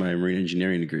Guard, getting my marine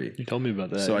engineering degree. You told me about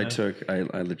that. So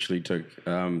I literally took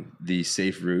the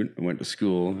safe route. I went to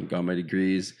school, got my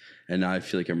degrees, and now I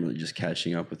feel like I'm really just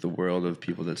catching up with the world of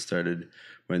people that started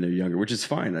when they're younger, which is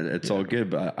fine. It's all good,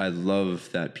 but I love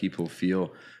that people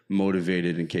feel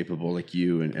motivated and capable like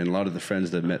you, and a lot of the friends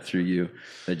that I met through you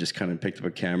that just kind of picked up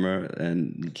a camera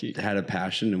and had a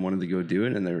passion and wanted to go do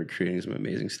it, and they were creating some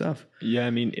amazing stuff. Yeah,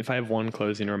 I mean, if I have one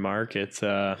closing remark, it's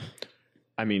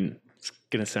I mean, it's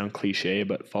gonna sound cliche,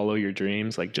 but follow your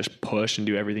dreams. Like, just push and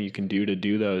do everything you can do to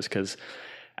do those, because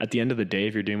at the end of the day,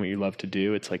 if you're doing what you love to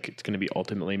do, it's like it's going to be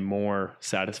ultimately more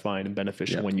satisfying and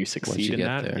beneficial when you succeed in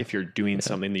that. There. If you're doing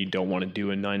something that you don't want to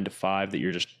do in 9 to 5 that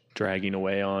you're just dragging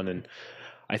away on. And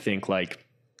I think, like,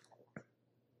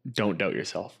 don't doubt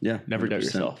yourself. Yeah. Never 100%. Doubt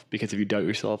yourself, because if you doubt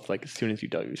yourself, like, as soon as you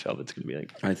doubt yourself, it's going to be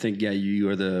like, I think, you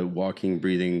are the walking,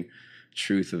 breathing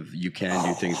truth of you can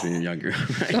do things when you're younger.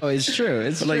 Right? Oh, it's true.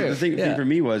 It's like true. The thing for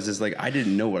me was like I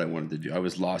didn't know what I wanted to do. I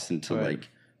was lost until like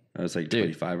I was like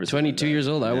 25 or 22 years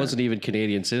old. I wasn't even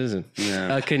Canadian citizen.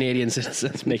 Yeah. A Canadian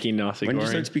citizen. Making nasi When did you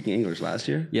goreng. start speaking English? Last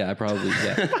year? Yeah, I probably.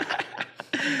 Yeah.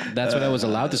 That's when I was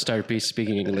allowed to start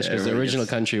speaking English, because the original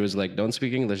country was like, don't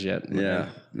speak English yet. Yeah,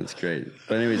 that's great.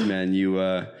 But anyways, man, you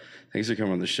thanks for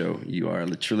coming on the show. You are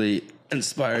literally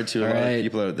inspired to a lot of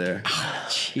people out there.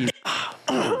 Jeez.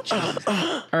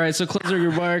 All right, so closing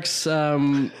remarks.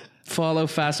 Follow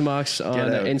Fast Mox on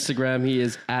Instagram. He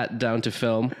is at Down to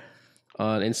Film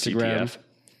on Instagram. DTF.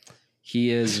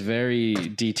 He is very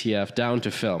DTF, down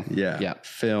to film. Yeah.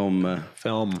 Film.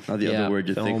 Not the other word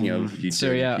you're thinking of. You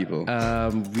people.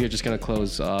 We are just going to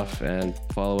close off and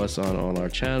follow us on all our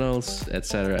channels,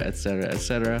 etc., etc.,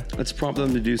 etc. Let's prompt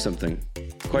them to do something.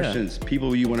 Questions,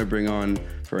 people you want to bring on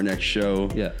for our next show.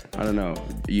 Yeah. I don't know.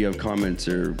 You have comments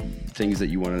or things that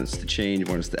you want us to change,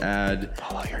 want us to add.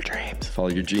 Follow your dreams. Follow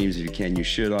your dreams. If you can, you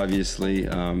should, obviously.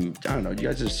 I don't know. You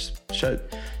guys just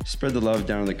spread the love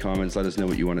down in the comments. Let us know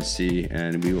what you want to see,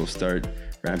 and we will start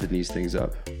ramping these things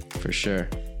up. For sure.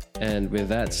 And with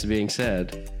that being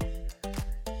said,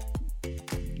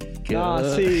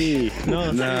 Nasi.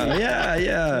 No.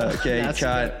 Yeah. Okay,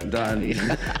 cut. Done.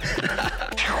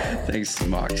 Thanks,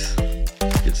 Mox.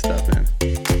 Good stuff, man.